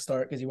didn't want to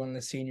start because he wanted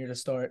a senior to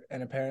start,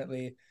 and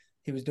apparently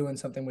he was doing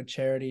something with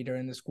charity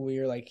during the school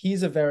year. Like,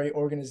 he's a very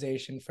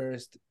organization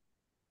first,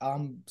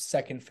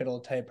 second fiddle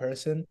type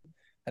person.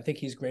 I think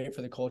he's great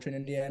for the culture in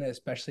Indiana,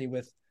 especially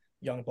with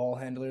young ball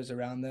handlers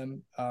around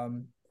them.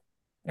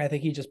 I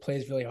think he just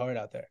plays really hard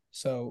out there.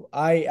 So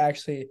I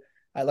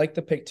like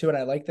the pick too, and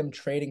I like them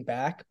trading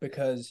back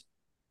because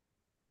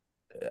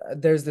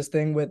there's this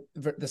thing with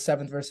the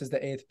 7th versus the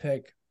 8th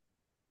pick,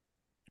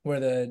 where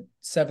the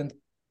 7th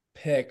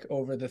pick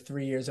over the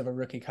 3 years of a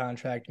rookie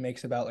contract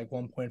makes about like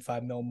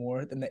 1.5 mil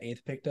more than the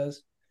 8th pick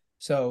does.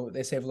 So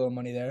they save a little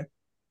money there.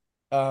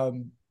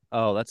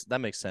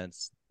 That makes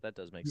sense. That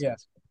does make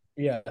sense.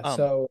 Yeah.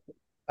 So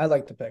I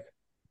like the pick.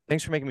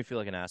 Thanks for making me feel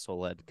like an asshole,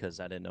 Led, because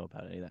I didn't know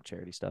about any of that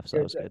charity stuff. So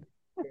that was good.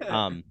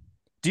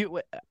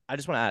 I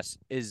just want to ask,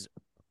 is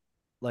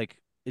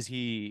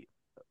he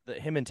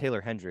him and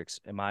Taylor Hendricks?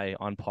 Am I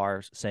on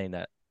par saying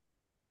that?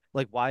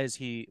 Like, why is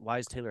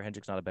Taylor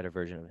Hendricks not a better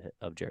version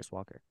of Jarris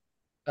Walker?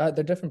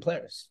 They're different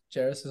players.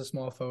 Jarris is a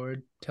small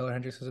forward. Taylor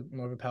Hendricks is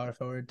more of a power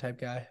forward type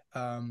guy.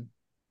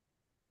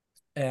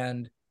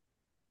 And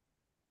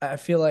I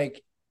feel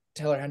like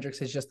Taylor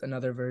Hendricks is just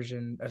another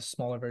version, a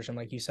smaller version,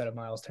 like you said, of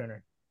Miles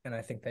Turner. And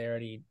I think they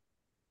already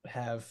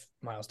have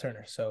Miles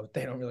Turner, so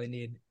they don't really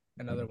need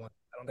another one.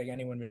 I don't think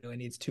anyone really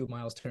needs 2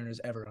 Miles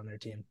Turners ever on their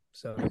team.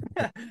 So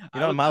you're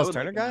not a Miles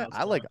Turner guy?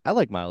 I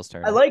like Miles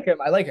Turner. I like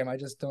him. I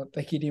just don't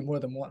think you need more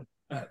than one.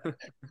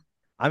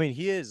 I mean,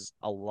 he is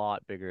a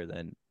lot bigger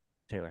than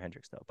Taylor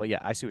Hendricks, though. But yeah,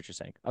 I see what you're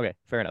saying. Okay,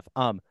 fair enough.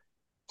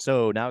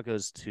 So now it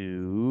goes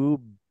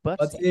to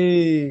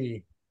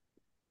Butsy.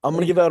 I'm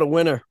gonna give out a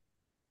winner.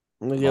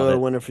 I'm gonna give out a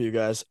winner for you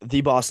guys.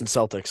 The Boston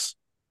Celtics.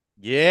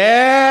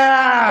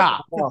 Yeah,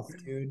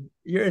 dude.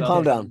 You're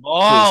calm down.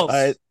 All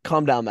right,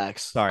 calm down,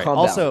 Max. Sorry. Calm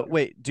also, down.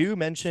 wait. Do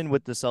mention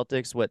with the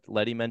Celtics what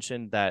Letty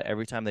mentioned, that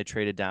every time they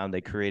traded down,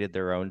 they created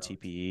their own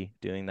TPE.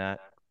 Doing that,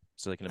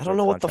 so they can. I don't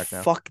know what the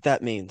fuck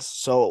that means.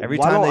 So every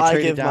why time don't they I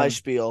traded give down... my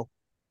spiel?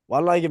 Why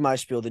don't I give my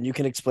spiel? Then you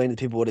can explain to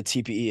people what a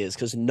TPE is,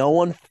 because no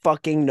one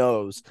fucking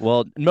knows.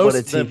 Well,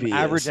 most the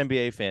average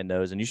NBA fan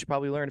knows, and you should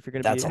probably learn if you're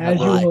going to be a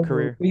casual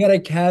career. We got a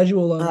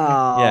casual.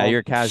 Yeah,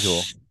 you're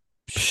casual.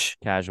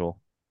 Casual.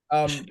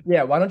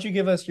 Yeah. Why don't you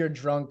give us your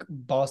drunk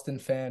Boston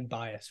fan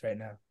bias right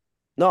now?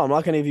 No, I'm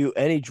not going to give you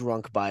any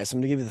drunk bias. I'm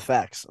going to give you the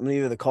facts. I'm going to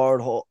give you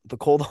the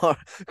cold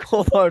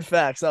hard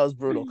facts. That was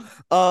brutal.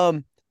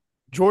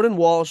 Jordan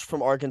Walsh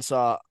from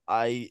Arkansas.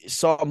 I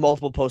saw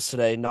multiple posts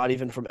today, not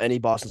even from any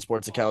Boston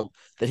sports account,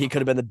 that he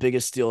could have been the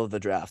biggest steal of the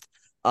draft.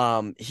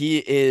 He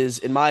is,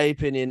 in my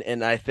opinion,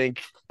 and I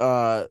think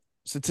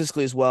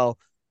statistically as well,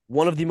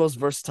 one of the most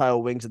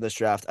versatile wings in this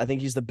draft. I think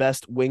he's the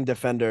best wing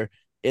defender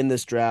in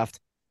this draft.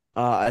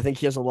 I think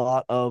he has a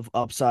lot of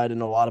upside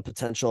and a lot of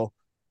potential.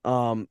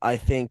 I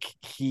think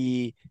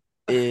he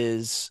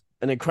is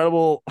an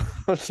incredible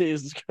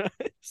Jesus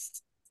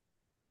Christ.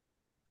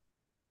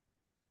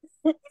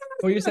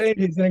 What you're saying?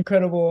 He's an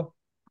incredible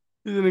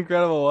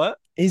what?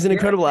 He's an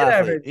incredible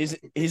athlete.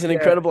 He's an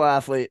incredible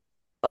athlete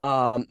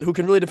who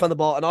can really defend the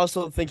ball, and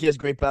also think he has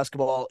great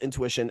basketball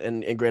intuition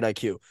and great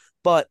IQ.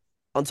 But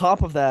on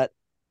top of that,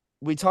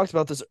 we talked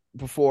about this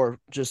before,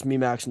 just me,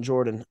 Max, and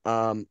Jordan.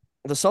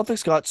 The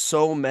Celtics got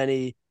so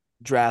many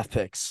draft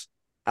picks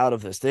out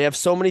of this. They have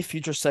so many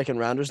future second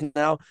rounders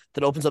now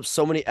that opens up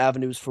so many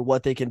avenues for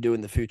what they can do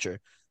in the future.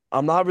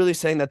 I'm not really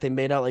saying that they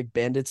made out like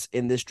bandits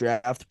in this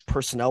draft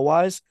personnel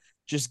wise,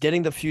 just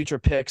getting the future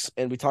picks.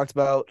 And we talked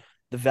about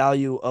the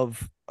value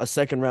of a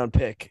second round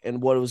pick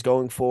and what it was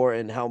going for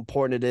and how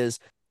important it is.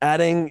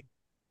 Adding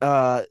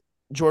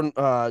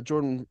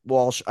Jordan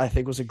Walsh, I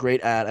think was a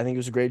great ad. I think it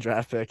was a great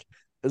draft pick,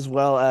 as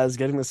well as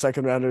getting the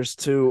second rounders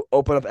to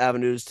open up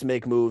avenues to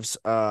make moves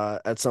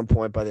at some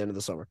point by the end of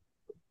the summer.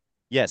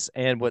 Yes,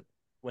 and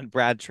when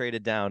Brad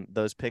traded down,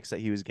 those picks that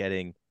he was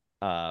getting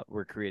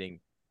were creating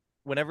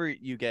whenever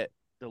you get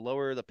the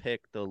lower the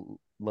pick, the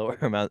lower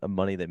amount of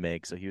money they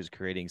make. So he was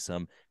creating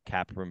some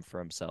cap room for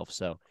himself.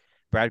 So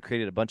Brad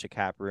created a bunch of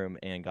cap room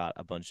and got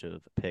a bunch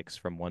of picks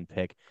from one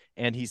pick.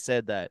 And he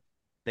said that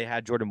they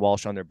had Jordan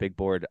Walsh on their big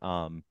board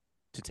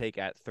to take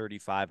at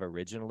 35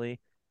 originally.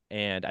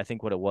 And I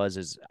think what it was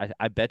is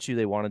I bet you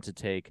they wanted to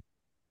take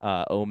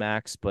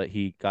Omax, but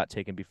he got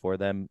taken before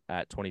them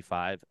at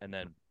 25. And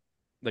then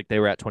like they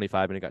were at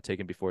 25 and it got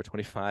taken before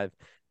 25.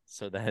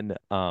 So then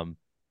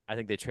I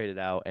think they traded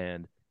out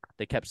and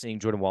they kept seeing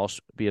Jordan Walsh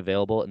be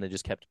available and they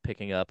just kept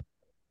picking up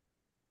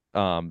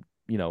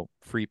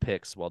free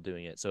picks while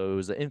doing it. So it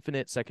was an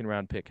infinite second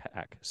round pick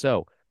hack.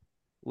 So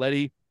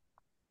Letty,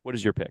 what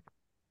is your pick?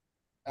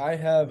 I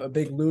have a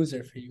big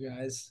loser for you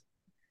guys.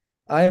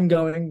 I am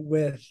going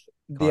with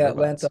the Connor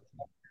Atlanta.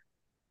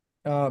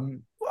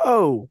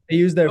 Whoa. They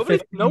used their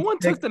No one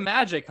pick. took the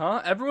Magic,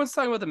 huh? Everyone's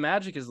talking about the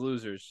Magic as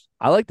losers.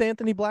 I like the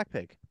Anthony Black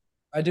pick.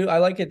 I do. I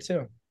like it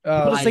too.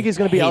 People just think he's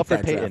going to be hate Alfred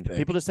that draft Payton. pick.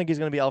 People just think he's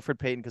going to be Alfred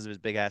Payton because of his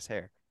big ass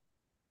hair.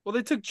 Well,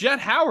 they took Jet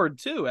Howard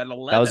too at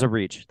 11. That was a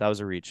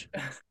reach.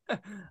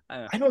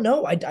 I don't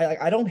know. I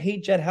don't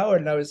hate Jet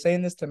Howard, and I was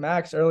saying this to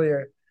Max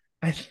earlier.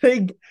 I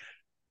think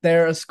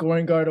they're a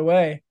scoring guard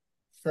away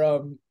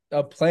from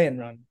a play-in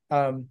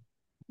run.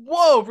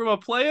 Whoa, from a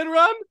play-in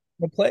run?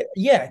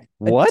 Yeah.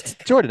 What?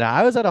 Jordan,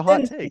 I was at a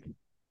hot take.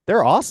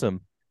 They're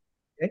awesome.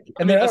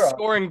 I mean, a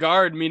scoring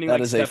guard, meaning That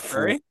like is Steph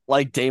Curry.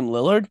 Like Dame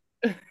Lillard.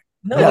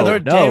 No, Yeah, they're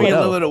no, Damian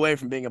no. Lillard away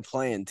from being a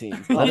playing team.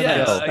 Let him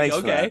Yeah, go. like, Thanks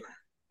for okay. that.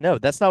 No,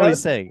 that's not what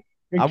he's saying.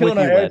 you're I'm killing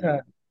with our you, Len.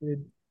 airtime,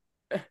 dude.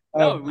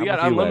 No, Um, we got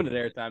I'm with you,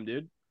 unlimited airtime,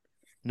 dude.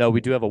 No, we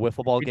do have a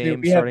wiffle ball we do.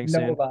 game We have starting no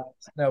soon.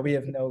 lives. No, we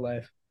have no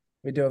life.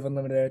 We do have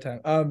unlimited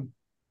airtime.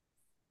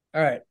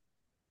 All right.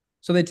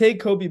 So they take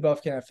Kobe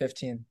Buffkin at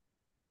 15,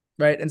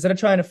 right? Instead of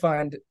trying to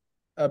find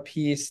a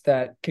piece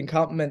that can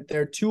complement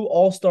their two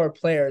all-star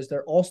players,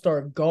 their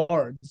all-star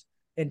guards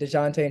in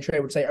DeJounte and Trey,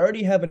 which they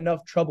already have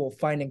enough trouble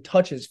finding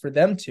touches for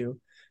them to,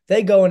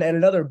 they go and add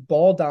another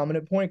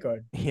ball-dominant point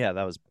guard. Yeah,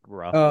 that was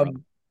rough.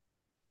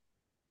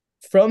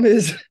 From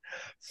his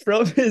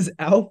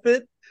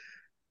outfit,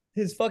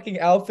 his fucking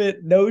outfit,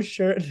 no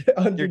shirt.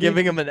 You're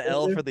giving him an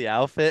L for the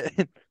outfit.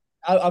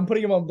 I'm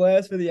putting him on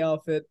blast for the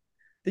outfit.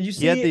 Did you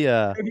see He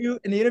had the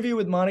in the interview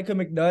with Monica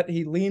McNutt?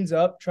 He leans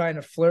up trying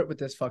to flirt with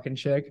this fucking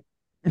chick,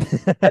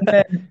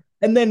 and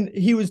then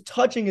he was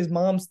touching his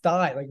mom's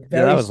thigh, like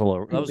very that was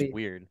slowly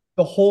weird.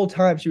 the whole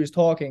time she was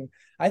talking.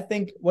 I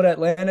think what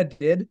Atlanta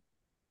did,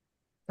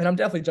 and I'm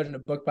definitely judging a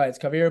book by its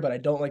cover here, but I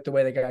don't like the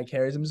way the guy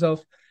carries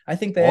himself. I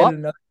think they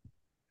added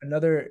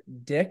another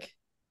dick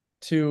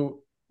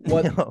to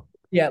what No.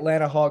 the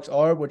Atlanta Hawks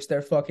are, which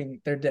they're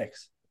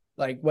dicks.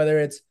 Like whether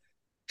it's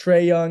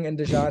Trae Young and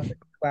DeJounte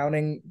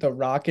clowning the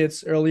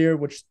Rockets earlier,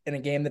 which in a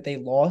game that they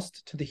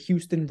lost to the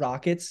Houston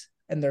Rockets,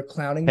 and they're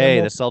clowning them. Hey,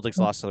 all- the Celtics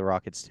lost to the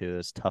Rockets too.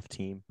 This tough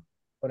team.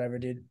 whatever,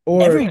 dude.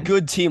 Or Every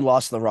good team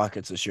lost to the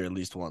Rockets this year at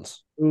least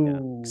once.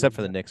 ooh, Except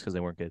for the Knicks because they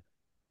weren't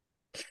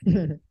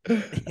good.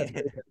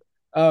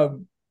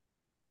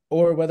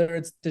 Or whether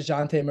it's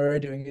DeJounte Murray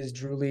doing his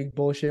Drew League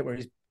bullshit where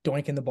he's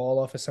doinking the ball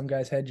off of some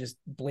guy's head, just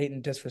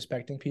blatant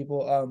disrespecting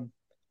people.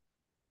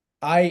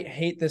 I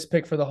hate this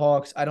pick for the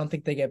Hawks. I don't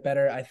think they get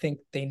better. I think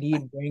they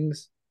need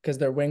wings because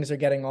their wings are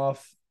getting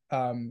off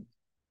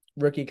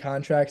rookie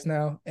contracts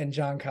now, and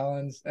John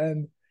Collins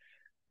and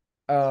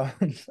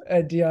and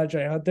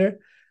DeAndre Hunter.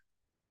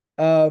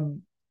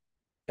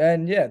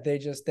 And yeah,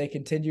 they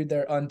continued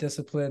their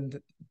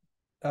undisciplined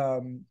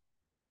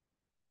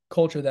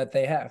culture that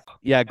they have.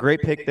 Yeah,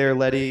 great pick there,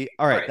 Letty.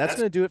 All right, that's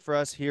going to do it for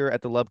us here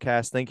at the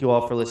Lubcast. Thank you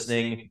all for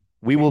listening.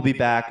 We will be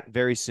back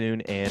very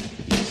soon, and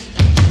peace.